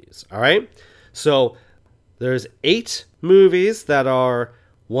movies. All right? So there's 8 movies that are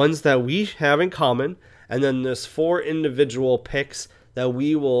ones that we have in common, and then there's 4 individual picks that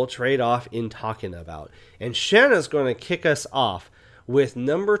we will trade off in talking about. And Shanna's going to kick us off with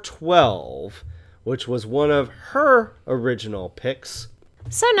number 12, which was one of her original picks.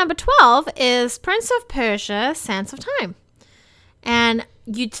 So number 12 is Prince of Persia: Sands of Time. And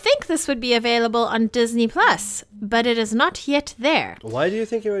you'd think this would be available on Disney Plus, but it is not yet there. Why do you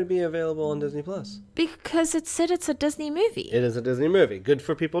think it would be available on Disney Plus? Because it said it's a Disney movie. It is a Disney movie. Good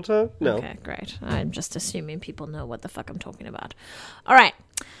for people to know. Okay, great. I'm just assuming people know what the fuck I'm talking about. All right.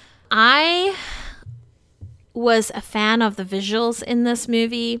 I was a fan of the visuals in this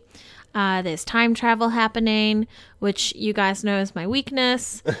movie. There's time travel happening, which you guys know is my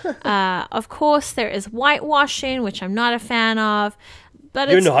weakness. Of course, there is whitewashing, which I'm not a fan of. But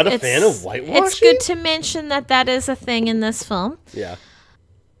You're not a fan of whitewashing? It's good to mention that is a thing in this film. Yeah.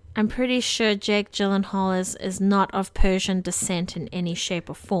 I'm pretty sure Jake Gyllenhaal is not of Persian descent in any shape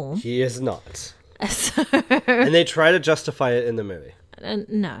or form. He is not. So, And they try to justify it in the movie.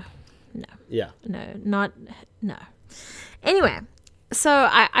 no. Yeah. No. Anyway, so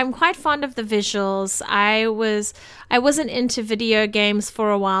I'm quite fond of the visuals. I wasn't into video games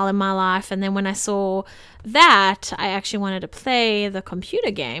for a while in my life, and then when I saw that, I actually wanted to play the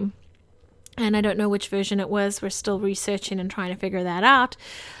computer game. And I don't know which version it was. We're still researching and trying to figure that out.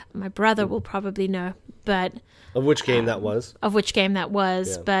 My brother will probably know, but Of which game that was. of which game that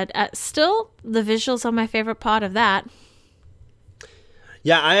was. Yeah. But still, the visuals are my favorite part of that.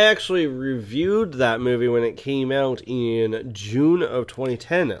 Yeah, I actually reviewed that movie when it came out in June of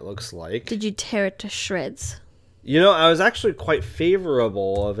 2010, it looks like. Did you tear it to shreds? I was actually quite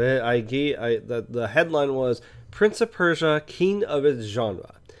favorable of it. The headline was Prince of Persia, King of its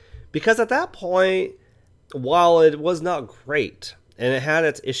Genre. Because at that point, while it was not great, and it had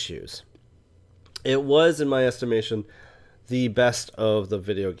its issues, it was, in my estimation, the best of the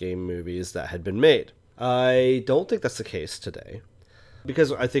video game movies that had been made. I don't think that's the case today,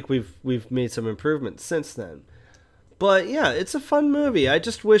 because I think we've made some improvements since then. But yeah, it's a fun movie. I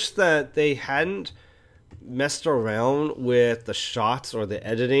just wish that they hadn't messed around with the shots or the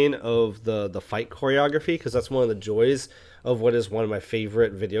editing of the fight choreography, because that's one of the joys of what is one of my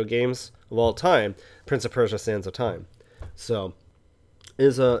favorite video games of all time, Prince of Persia: Sands of Time. So,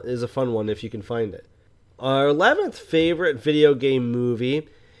 is a fun one if you can find it. Our 11th favorite video game movie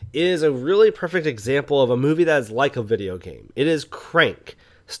is a really perfect example of a movie that is like a video game. It is Crank,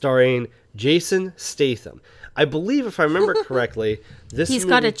 starring Jason Statham. I believe, if I remember correctly, He's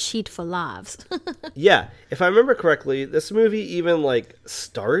got to cheat for laughs. Yeah, if I remember correctly, this movie even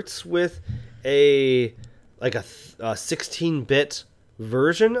starts with a 16-bit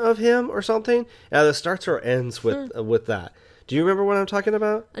version of him or something. Either starts or ends with that. Do you remember what I'm talking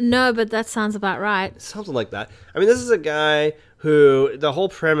about? No, but that sounds about right. Something like that. I mean, this is a guy who the whole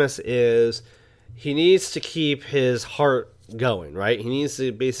premise is he needs to keep his heart going, right? He needs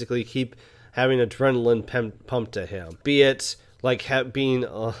to basically keep having adrenaline pumped to him. Be it being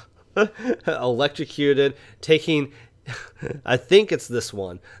electrocuted, taking... I think it's this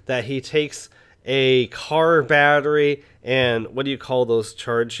one, that he takes a car battery and what do you call those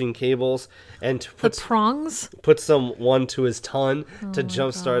charging cables, and puts The prongs? puts one to his tongue to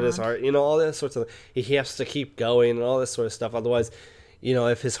jumpstart his heart, all that sorts of. He has to keep going and all this sort of stuff, otherwise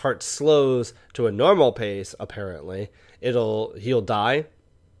if his heart slows to a normal pace, apparently he'll die.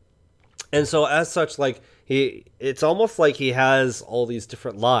 And so as such, it's almost like he has all these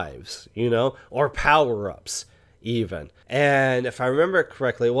different lives, or power-ups even. And if I remember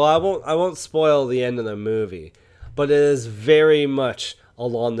correctly, well, I won't spoil the end of the movie, but it is very much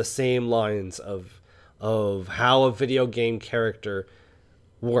along the same lines of how a video game character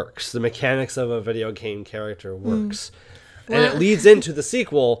works. The mechanics of a video game character works. And it leads into the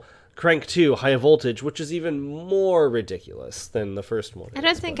sequel, Crank 2, High Voltage, which is even more ridiculous than the first one. I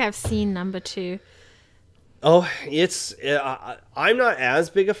don't think I've seen number 2. Oh, I'm not as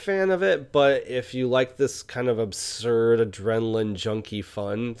big a fan of it, but if you like this kind of absurd adrenaline junkie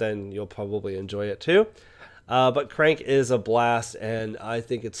fun, then you'll probably enjoy it too. But Crank is a blast, and I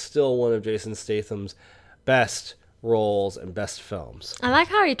think it's still one of Jason Statham's best roles and best films. I like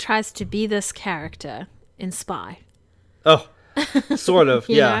how he tries to be this character in Spy. Oh, sort of.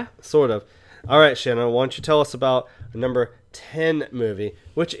 You Yeah, know? sort of. All right, Shannon, why don't you tell us about number 10 movie,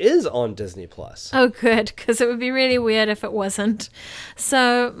 which is on Disney+. Oh, good, because it would be really weird if it wasn't.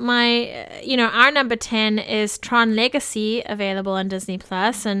 So our number 10 is Tron Legacy, available on Disney+,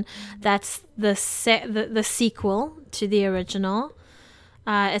 and that's the sequel to the original.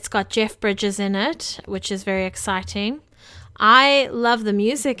 It's got Jeff Bridges in it, which is very exciting. I love the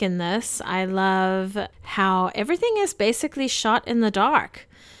music in this. I love how everything is basically shot in the dark.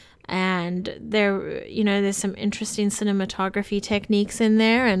 And there's some interesting cinematography techniques in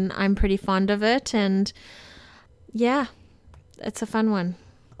there, and I'm pretty fond of it. And yeah, it's a fun one.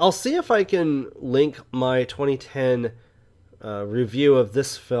 I'll see if I can link my 2010 review of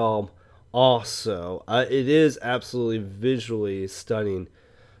this film also. It is absolutely visually stunning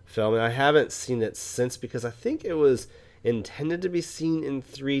film, and I haven't seen it since because I think it was intended to be seen in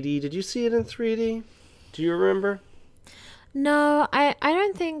 3D. Did you see it in 3D? Do you remember? No, I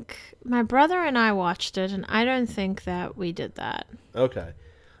don't think my brother and I watched it, and I don't think that we did that. Okay.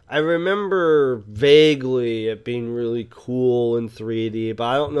 I remember vaguely it being really cool in 3D, but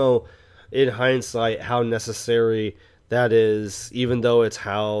I don't know in hindsight how necessary that is, even though it's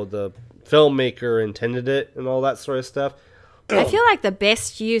how the filmmaker intended it and all that sort of stuff. I feel like the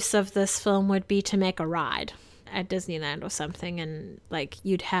best use of this film would be to make a ride at Disneyland or something, and like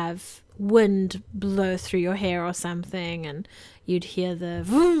you'd have wind blow through your hair or something, and you'd hear the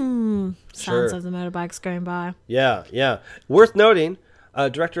vroom sounds of the motorbikes going by. Yeah. Worth noting,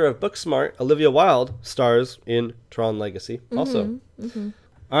 director of Booksmart, Olivia Wilde, stars in Tron Legacy also. Mm-hmm.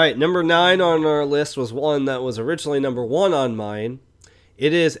 All right, number 9 on our list was one that was originally number 1 on mine.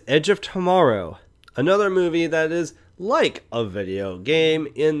 It is Edge of Tomorrow, another movie that is like a video game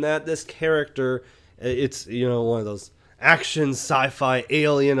in that this character, it's one of those action, sci-fi,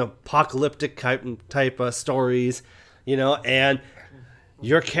 alien, apocalyptic type of stories, and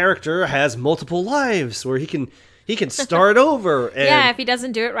your character has multiple lives where he can start over. And yeah, if he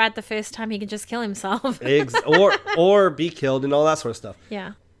doesn't do it right the first time, he can just kill himself. or be killed and all that sort of stuff.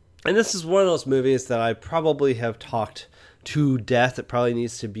 Yeah. And this is one of those movies that I probably have talked to death. It probably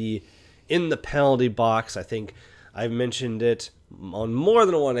needs to be in the penalty box. I think I've mentioned it on more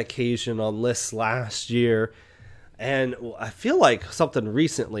than one occasion on lists last year. And I feel like something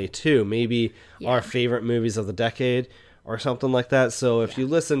recently, too. Maybe our favorite movies of the decade or something like that. So if you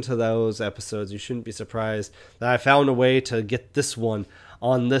listen to those episodes, you shouldn't be surprised that I found a way to get this one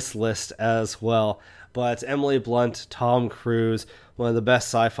on this list as well. But Emily Blunt, Tom Cruise, one of the best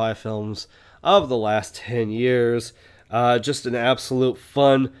sci-fi films of the last 10 years. Just an absolute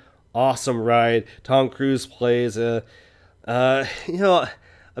fun, awesome ride. Tom Cruise plays a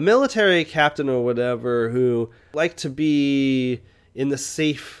military captain or whatever who liked to be in the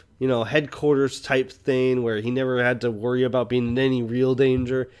safe, headquarters type thing where he never had to worry about being in any real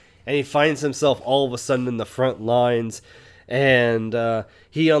danger. And he finds himself all of a sudden in the front lines, and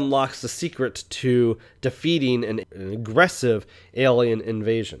he unlocks the secret to defeating an aggressive alien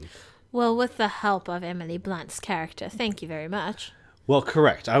invasion. Well, with the help of Emily Blunt's character. Thank you very much. Well,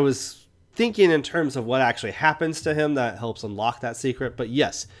 correct. I was thinking in terms of what actually happens to him that helps unlock that secret. But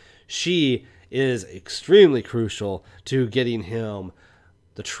yes, she is extremely crucial to getting him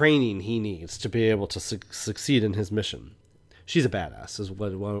the training he needs to be able to succeed in his mission. She's a badass is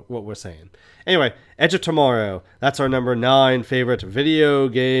what we're saying. Anyway, Edge of Tomorrow. That's our number 9 favorite video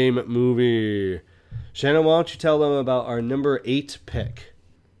game movie. Shannon, why don't you tell them about our number 8 pick?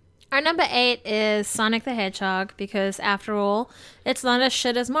 Our number 8 is Sonic the Hedgehog, because after all, it's not as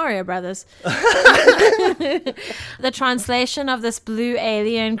shit as Mario Brothers. The translation of this blue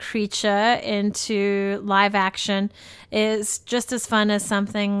alien creature into live action is just as fun as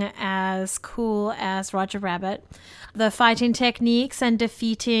something as cool as Roger Rabbit. The fighting techniques and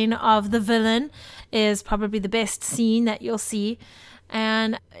defeating of the villain is probably the best scene that you'll see.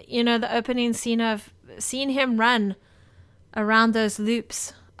 And, the opening scene of seeing him run around those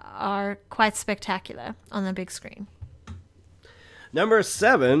loops are quite spectacular on the big screen. Number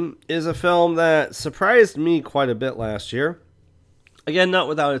 7 is a film that surprised me quite a bit last year. Again, not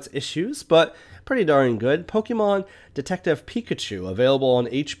without its issues, but pretty darn good. Pokemon Detective Pikachu, available on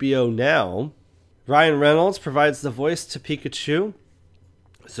HBO now. Ryan Reynolds provides the voice to Pikachu.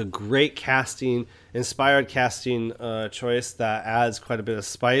 It's a great inspired casting choice that adds quite a bit of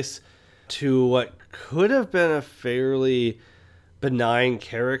spice to what could have been a fairly benign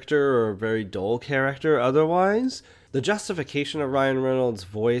character or a very dull character otherwise. The justification of Ryan Reynolds'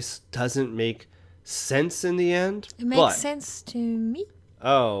 voice doesn't make sense in the end. It makes sense to me.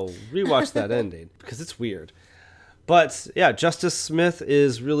 Oh, rewatch that ending because it's weird. But yeah, Justice Smith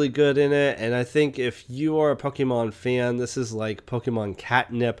is really good in it, and I think if you are a Pokemon fan, this is like Pokemon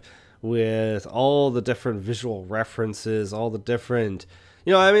catnip with all the different visual references, all the different,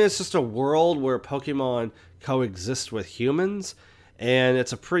 it's just a world where Pokemon coexist with humans, and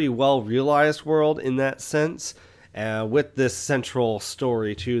it's a pretty well realized world in that sense, with this central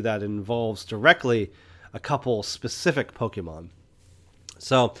story too that involves directly a couple specific Pokemon.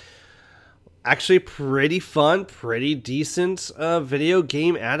 So actually pretty fun, pretty decent video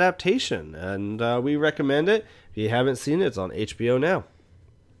game adaptation, and we recommend it. If you haven't seen it, it's on HBO now.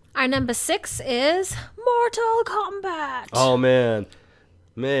 Our number 6 is Mortal Kombat. Oh, man.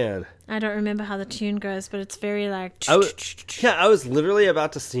 I don't remember how the tune goes, but it's very like... I was literally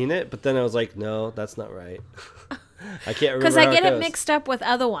about to seen it, but then I was like, no, that's not right. I can't remember because I get it it mixed up with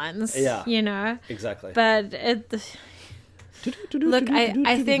other ones. Yeah. Exactly. But look,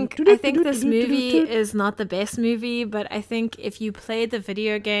 I think this movie is not the best movie, but I think if you played the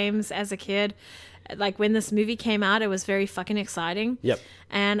video games as a kid, like when this movie came out, it was very fucking exciting. Yep.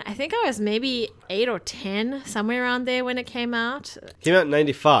 And I think I was maybe 8 or 10, somewhere around there when it came out. Came out in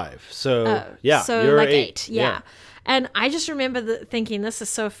 95, so yeah, so you're like 8. Yeah. And I just remember thinking this is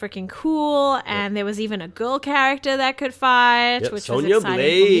so freaking cool, and there was even a girl character that could fight, which Sonya was exciting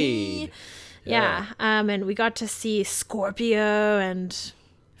Blade. for me. Yeah. And we got to see Scorpio and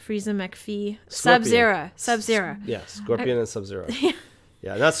Frieza McPhee. Sub-Zero. Yeah, Scorpion and Sub-Zero.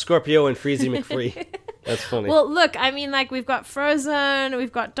 Yeah, not Scorpio and Freezy McFree. That's funny. Well, look, I mean, like, we've got Frozen,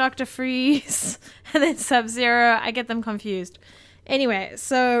 we've got Dr. Freeze, and then Sub-Zero. I get them confused. Anyway,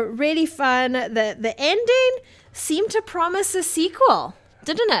 so really fun. The ending seemed to promise a sequel,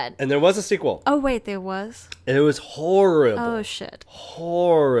 didn't it? And there was a sequel. Oh, wait, there was? And it was horrible. Oh, shit.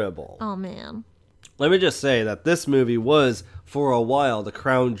 Horrible. Oh, man. Let me just say that this movie was, for a while, the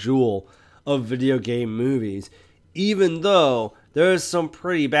crown jewel of video game movies, even though there's some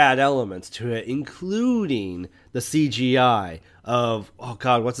pretty bad elements to it, including the CGI of, oh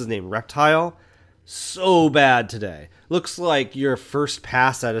God, what's his name? Reptile? So bad today. Looks like your first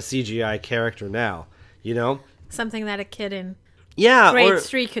pass at a CGI character now, Something that a kid in Yeah, grade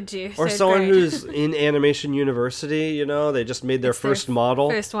 3 could do. Or third someone grade. who's in animation university, they just made their first model.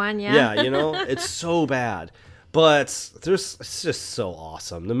 First one, yeah. Yeah, it's so bad. But it's just so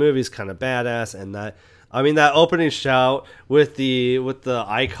awesome. The movie's kind of badass, and that opening shout with the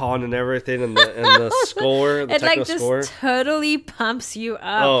icon and everything, and the score, the it techno like just score. totally pumps you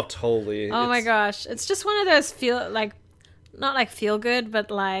up. Oh, totally. Oh my gosh, it's just one of those not like feel good,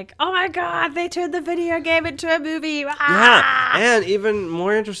 but like, oh my god, they turned the video game into a movie. Yeah, and even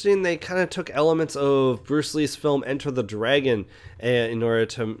more interesting, they kind of took elements of Bruce Lee's film Enter the Dragon in order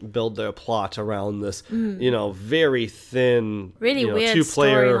to build their plot around this, very thin, really weird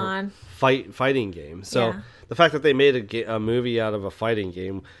two-player storyline. Fighting game. So Yeah. the fact that they made a movie out of a fighting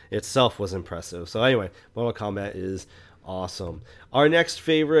game itself was impressive. So anyway, Mortal Kombat is awesome. Our next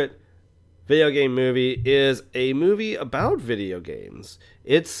favorite video game movie is a movie about video games.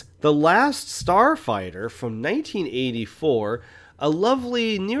 It's The Last Starfighter from 1984, a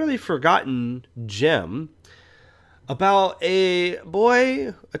lovely, nearly forgotten gem about a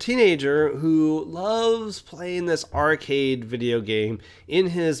teenager who loves playing this arcade video game in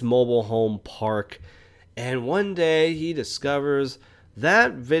his mobile home park. And one day he discovers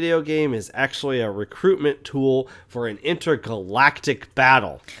that video game is actually a recruitment tool for an intergalactic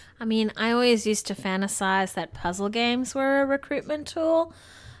battle. I mean, I always used to fantasize that puzzle games were a recruitment tool.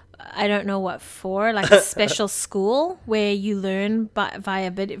 I don't know what for, like a special school where you learn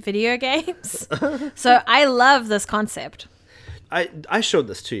via video games. So I love this concept. I showed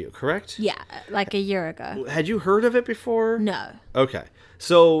this to you, correct? Yeah, like a year ago. Had you heard of it before? No. Okay.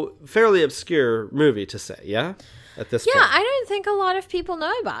 So, fairly obscure movie to say, yeah? At this point. Yeah, I don't think a lot of people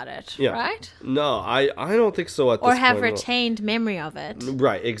know about it, right? No, I don't think so at this Or point. have retained memory of it.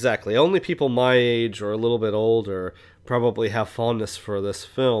 Right, exactly. Only people my age or a little bit older probably have fondness for this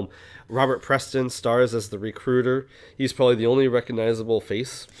film. Robert Preston stars as the recruiter. He's probably the only recognizable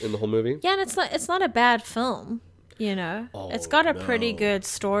face in the whole movie. Yeah, and it's not a bad film. You know, Oh, it's got a pretty good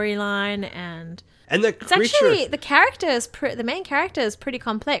storyline, and And the it's creature, actually the main character is pretty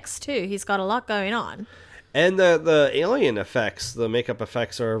complex too. He's got a lot going on. and the alien effects, the makeup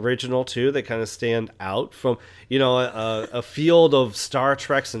effects are original too. They kind of stand out from a field of Star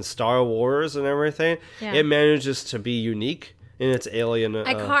Treks and Star Wars and everything. Yeah. It manages to be unique in its alien.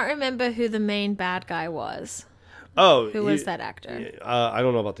 I can't remember who the main bad guy was. Oh, Who was that actor? I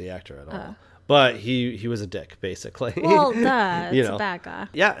don't know about the actor at all. But he was a dick, basically. Well, duh, it's a bad guy.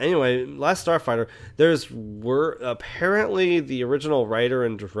 Yeah, anyway, Last Starfighter, apparently the original writer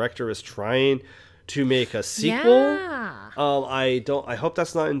and director is trying to make a sequel. Yeah. I hope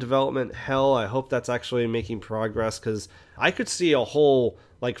that's not in development hell. I hope that's actually making progress, because I could see a whole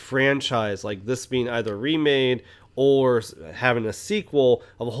franchise like this being either remade or having a sequel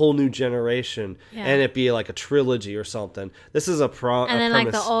of a whole new generation, and it be like a trilogy or something. This is And then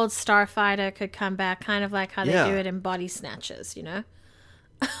premise. the old Starfighter could come back, kind of like how they Yeah. do it in Body Snatchers,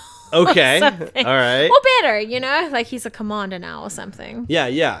 Okay, Something. all right. Or better, like he's a commander now or something.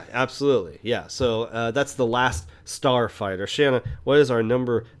 Yeah, absolutely. Yeah, so that's The Last Starfighter. Shanna, what is our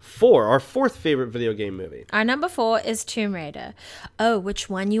number 4, our 4th favorite video game movie? Our number 4 is Tomb Raider. Oh, which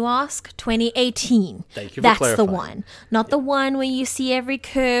one, you ask? 2018. Thank you for That's clarifying. the one. Not the one where you see every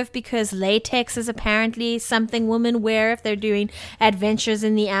curve, because latex is apparently something women wear if they're doing adventures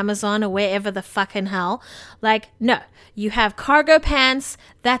in the Amazon or wherever the fucking hell. No. You have cargo pants.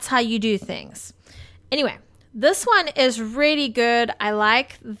 That's how you do things. Anyway, this one is really good. I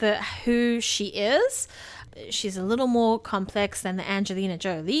like who she is. She's a little more complex than the Angelina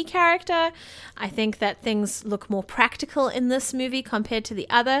Jolie character. I think that things look more practical in this movie compared to the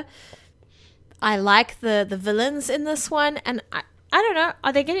other. I like the villains in this one, and I don't know,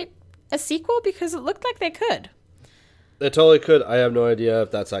 are they getting a sequel? Because it looked like they could. They totally could. I have no idea if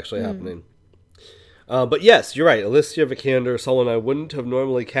that's actually happening. But yes, you're right. Alicia Vikander, someone I wouldn't have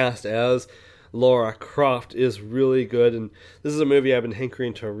normally cast as Lara Croft, is really good. And this is a movie I've been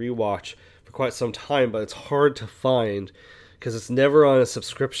hankering to rewatch for quite some time, but it's hard to find because it's never on a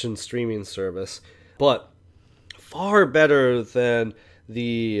subscription streaming service. But far better than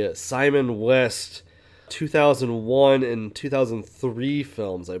the Simon West 2001 and 2003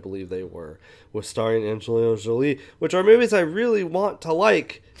 films, I believe they were, with starring Angelina Jolie, which are movies I really want to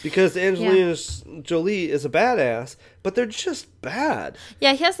like because Angelina Jolie is a badass, but they're just bad.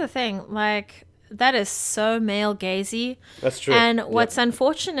 Yeah, here's the thing. That is so male gazy. That's true. And what's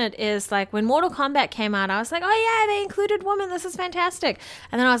unfortunate is when Mortal Kombat came out, I was like, oh yeah, they included women. This is fantastic.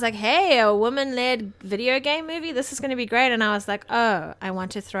 And then I was like, hey, a woman-led video game movie. This is going to be great. And I was like, oh, I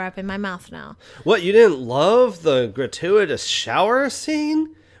want to throw up in my mouth now. What, you didn't love the gratuitous shower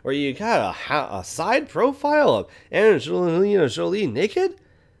scene where you got a side profile of Angelina Jolie naked?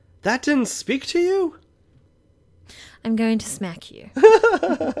 That didn't speak to you? I'm going to smack you.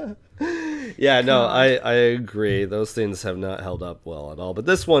 Yeah, no, I agree. Those things have not held up well at all. But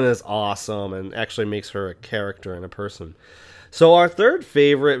this one is awesome and actually makes her a character and a person. So our third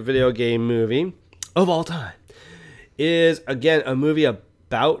favorite video game movie of all time is, again, a movie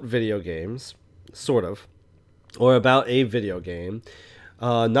about video games, sort of, or about a video game.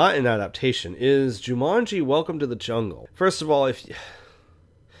 Not an adaptation, is Jumanji: Welcome to the Jungle. First of all, if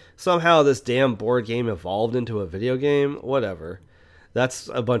somehow this damn board game evolved into a video game, whatever. That's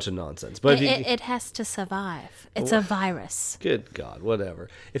a bunch of nonsense. But it has to survive. It's a virus. Good God, whatever.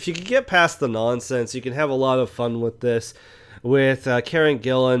 If you can get past the nonsense, you can have a lot of fun with this. With Karen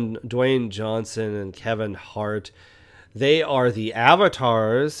Gillan, Dwayne Johnson, and Kevin Hart. They are the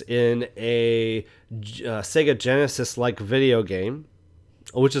avatars in a Sega Genesis-like video game,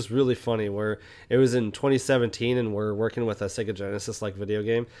 which is really funny, where it was in 2017 and we're working with a Sega Genesis-like video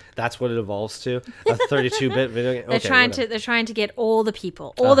game. That's what it evolves to, a 32-bit video game. They're trying to get all the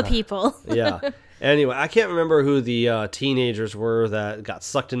people. Yeah. Anyway, I can't remember who the teenagers were that got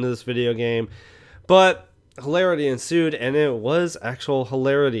sucked into this video game, but hilarity ensued, and it was actual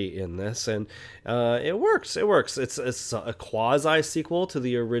hilarity in this, and it works. It's a quasi-sequel to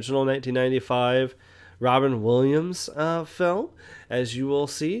the original 1995 Robin Williams film, as you will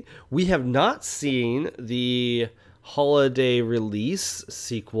see. We have not seen the holiday release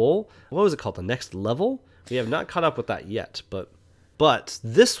sequel. What was it called? The Next Level? We have not caught up with that yet, but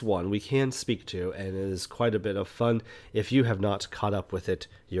this one we can speak to, and it is quite a bit of fun if you have not caught up with it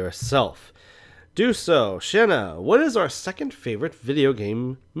yourself. Do so. Shanna, what is our second favorite video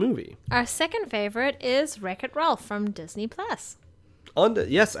game movie? Our second favorite is Wreck-It Ralph from Disney+.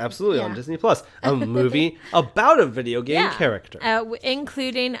 Yes, absolutely, Yeah. on Disney+. A movie about a video game character.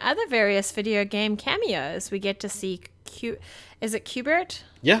 Including other various video game cameos. We get to see is it Kubert?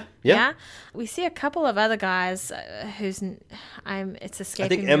 Yeah. We see a couple of other guys it's I escaping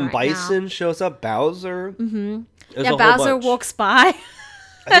think me M. right Bison now. shows up. Bowser. Mm-hmm. Yeah, Bowser walks by.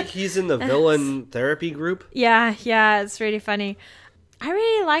 I think he's in the villain therapy group. Yeah, it's really funny. I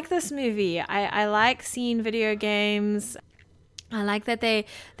really like this movie. I like seeing video games. I like that they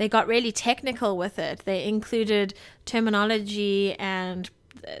got really technical with it. They included terminology and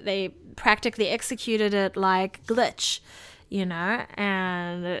they practically executed it like Glitch,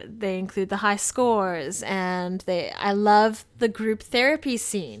 and they include the high scores, and I love the group therapy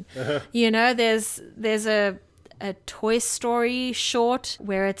scene. There's a Toy Story short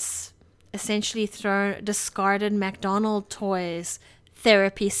where it's essentially discarded McDonald toys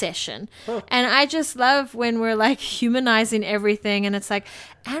therapy session. And I just love when we're like humanizing everything, and it's like,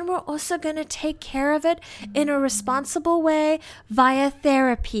 and we're also going to take care of it in a responsible way via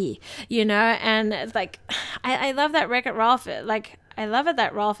therapy, and like I love that Wreck-It Ralph. Like, I love it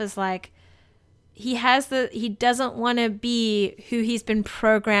that Ralph is like, he doesn't want to be who he's been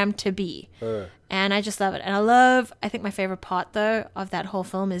programmed to be. And I just love it. And I think my favorite part though of that whole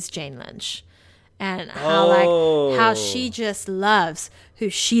film is Jane Lynch. And how she just loves who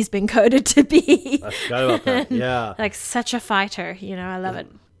she's been coded to be. I forgot about that. Yeah. Like such a fighter, I love it.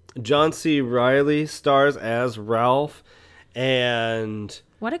 John C. Reilly stars as Ralph, and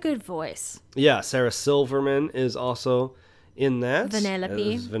what a good voice. Yeah, Sarah Silverman is also in that.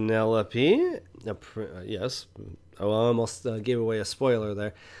 Vanellope. Yes. Oh, I almost gave away a spoiler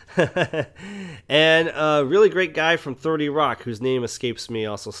there. And a really great guy from 30 Rock, whose name escapes me,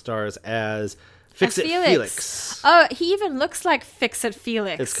 also stars as Fix-It Felix. Oh, he even looks like Fix-It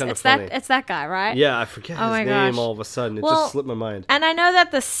Felix. It's kind of funny. It's that guy, right? Yeah, I forget his name all of a sudden. It just slipped my mind. And I know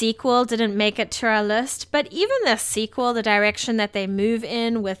that the sequel didn't make it to our list, but even the sequel, the direction that they move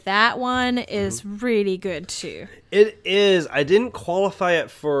in with that one is really good too. It is. I didn't qualify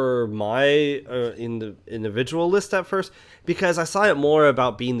it for my in the individual list at first because I saw it more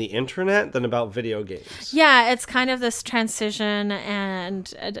about being the internet than about video games. Yeah, it's kind of this transition,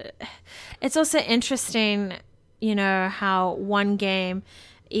 and it's also interesting, how one game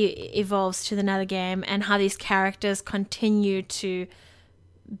evolves to another game and how these characters continue to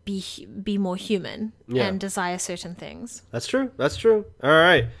be more human and desire certain things. That's true. All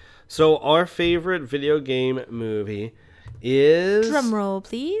right. So our favorite video game movie is... Drum roll,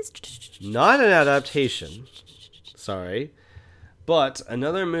 please. Not an adaptation. Sorry. But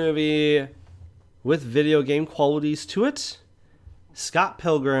another movie with video game qualities to it. Scott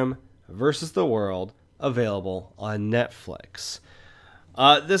Pilgrim versus the World, available on Netflix.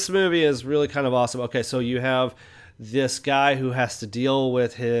 This movie is really kind of awesome. Okay, so you have this guy who has to deal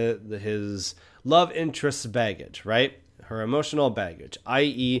with his love interest's baggage, right? Her emotional baggage,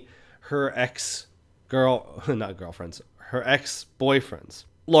 i.e., her her ex-boyfriends.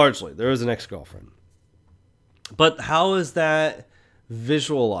 Largely, there is an ex-girlfriend. But how is that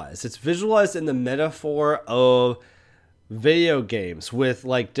visualized? It's visualized in the metaphor of video games with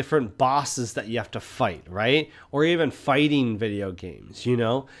like different bosses that you have to fight, right? Or even fighting video games,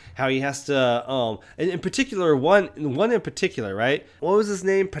 how he has to in particular one in particular, right? What was his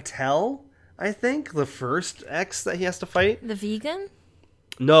name? Patel, I think, the first ex that he has to fight. The vegan?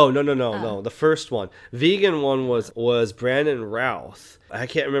 No. The first one. Vegan one was Brandon Routh. I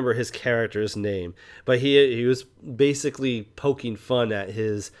can't remember his character's name, but he was basically poking fun at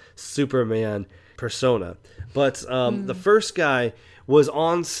his Superman persona. But the first guy was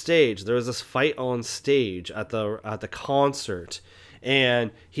on stage. There was this fight on stage at the concert,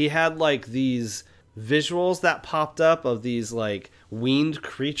 and he had like these visuals that popped up of these like winged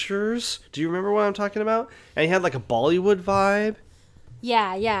creatures. Do you remember what I'm talking about? And he had like a Bollywood vibe.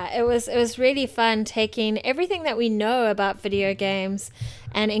 Yeah. It was really fun taking everything that we know about video games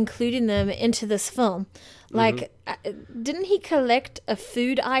and including them into this film. Like, didn't he collect a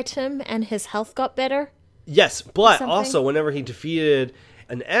food item and his health got better? Yes, but also whenever he defeated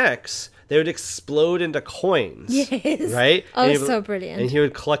an ex, they would explode into coins. Yes. Right? Oh, so brilliant. And he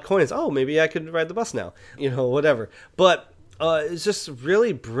would collect coins. Oh, maybe I could ride the bus now. Whatever. But it's just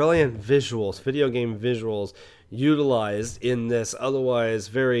really brilliant visuals, video game visuals, utilized in this otherwise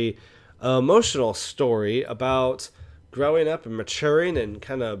very emotional story about growing up and maturing and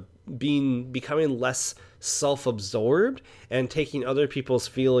kind of becoming less self-absorbed and taking other people's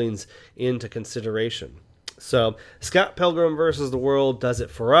feelings into consideration. So Scott Pilgrim versus the World does it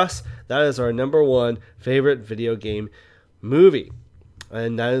for us. That is our number one favorite video game movie,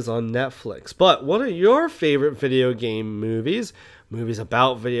 and that is on Netflix. But what are your favorite video game movies? movies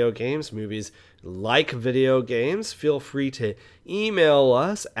about video games, movies like video games, feel free to email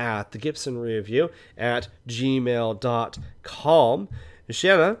us at thegibsonreview@gmail.com.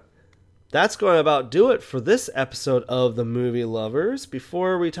 Shanna, that's going to about do it for this episode of The Movie Lovers.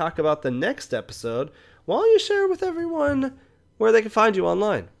 Before we talk about the next episode, why don't you share with everyone where they can find you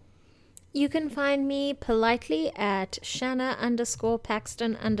online? You can find me politely at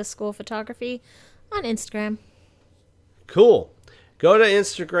Shanna_Paxton_photography on Instagram. Cool. Go to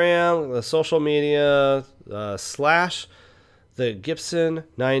Instagram, the social media, slash the Gibson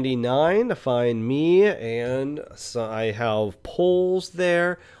 99 to find me, and so I have polls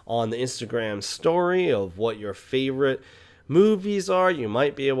there on the Instagram story of what your favorite movies are. You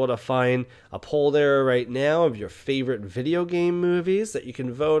might be able to find a poll there right now of your favorite video game movies that you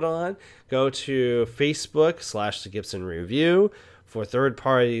can vote on. Go to Facebook / the Gibson Review for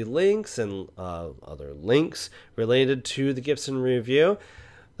third-party links and other links related to the Gibson Review.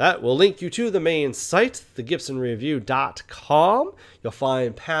 That will link you to the main site, thegibsonreview.com. You'll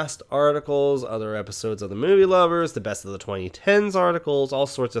find past articles, other episodes of The Movie Lovers, the best of the 2010s articles, all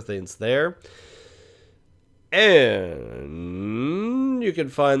sorts of things there. And you can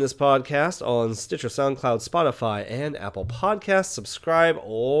find this podcast on Stitcher, SoundCloud, Spotify, and Apple Podcasts. Subscribe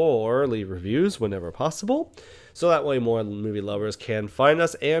or leave reviews whenever possible, so that way more movie lovers can find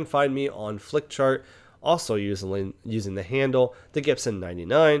us and find me on Flickchart, also using the handle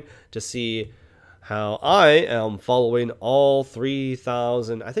thegibson99 to see how I am following all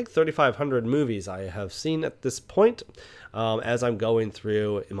 3,500 movies I have seen at this point, as I'm going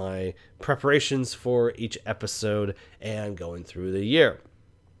through my preparations for each episode and going through the year.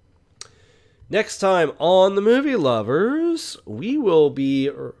 Next time on The Movie Lovers, we will be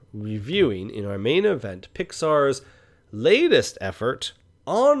reviewing in our main event Pixar's latest effort,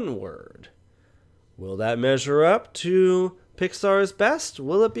 Onward. Will that measure up to Pixar's best?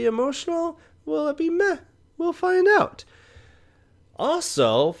 Will it be emotional? Will it be meh? We'll find out.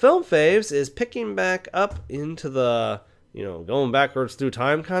 Also, Film Faves is picking back up into the, going backwards through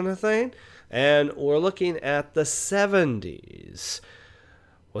time kind of thing. And we're looking at the 70s.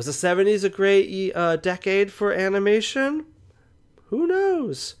 Was the 70s a great decade for animation? Who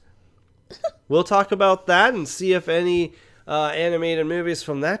knows? We'll talk about that and see if any animated movies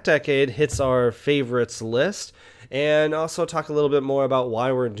from that decade hits our favorites list, and also talk a little bit more about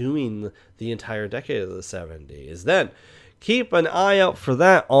why we're doing the entire decade of the 70s. Then, keep an eye out for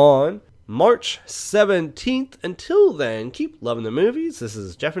that on March 17th. Until then, keep loving the movies. This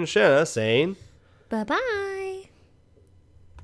is Jeff and Shanna saying Bye-bye.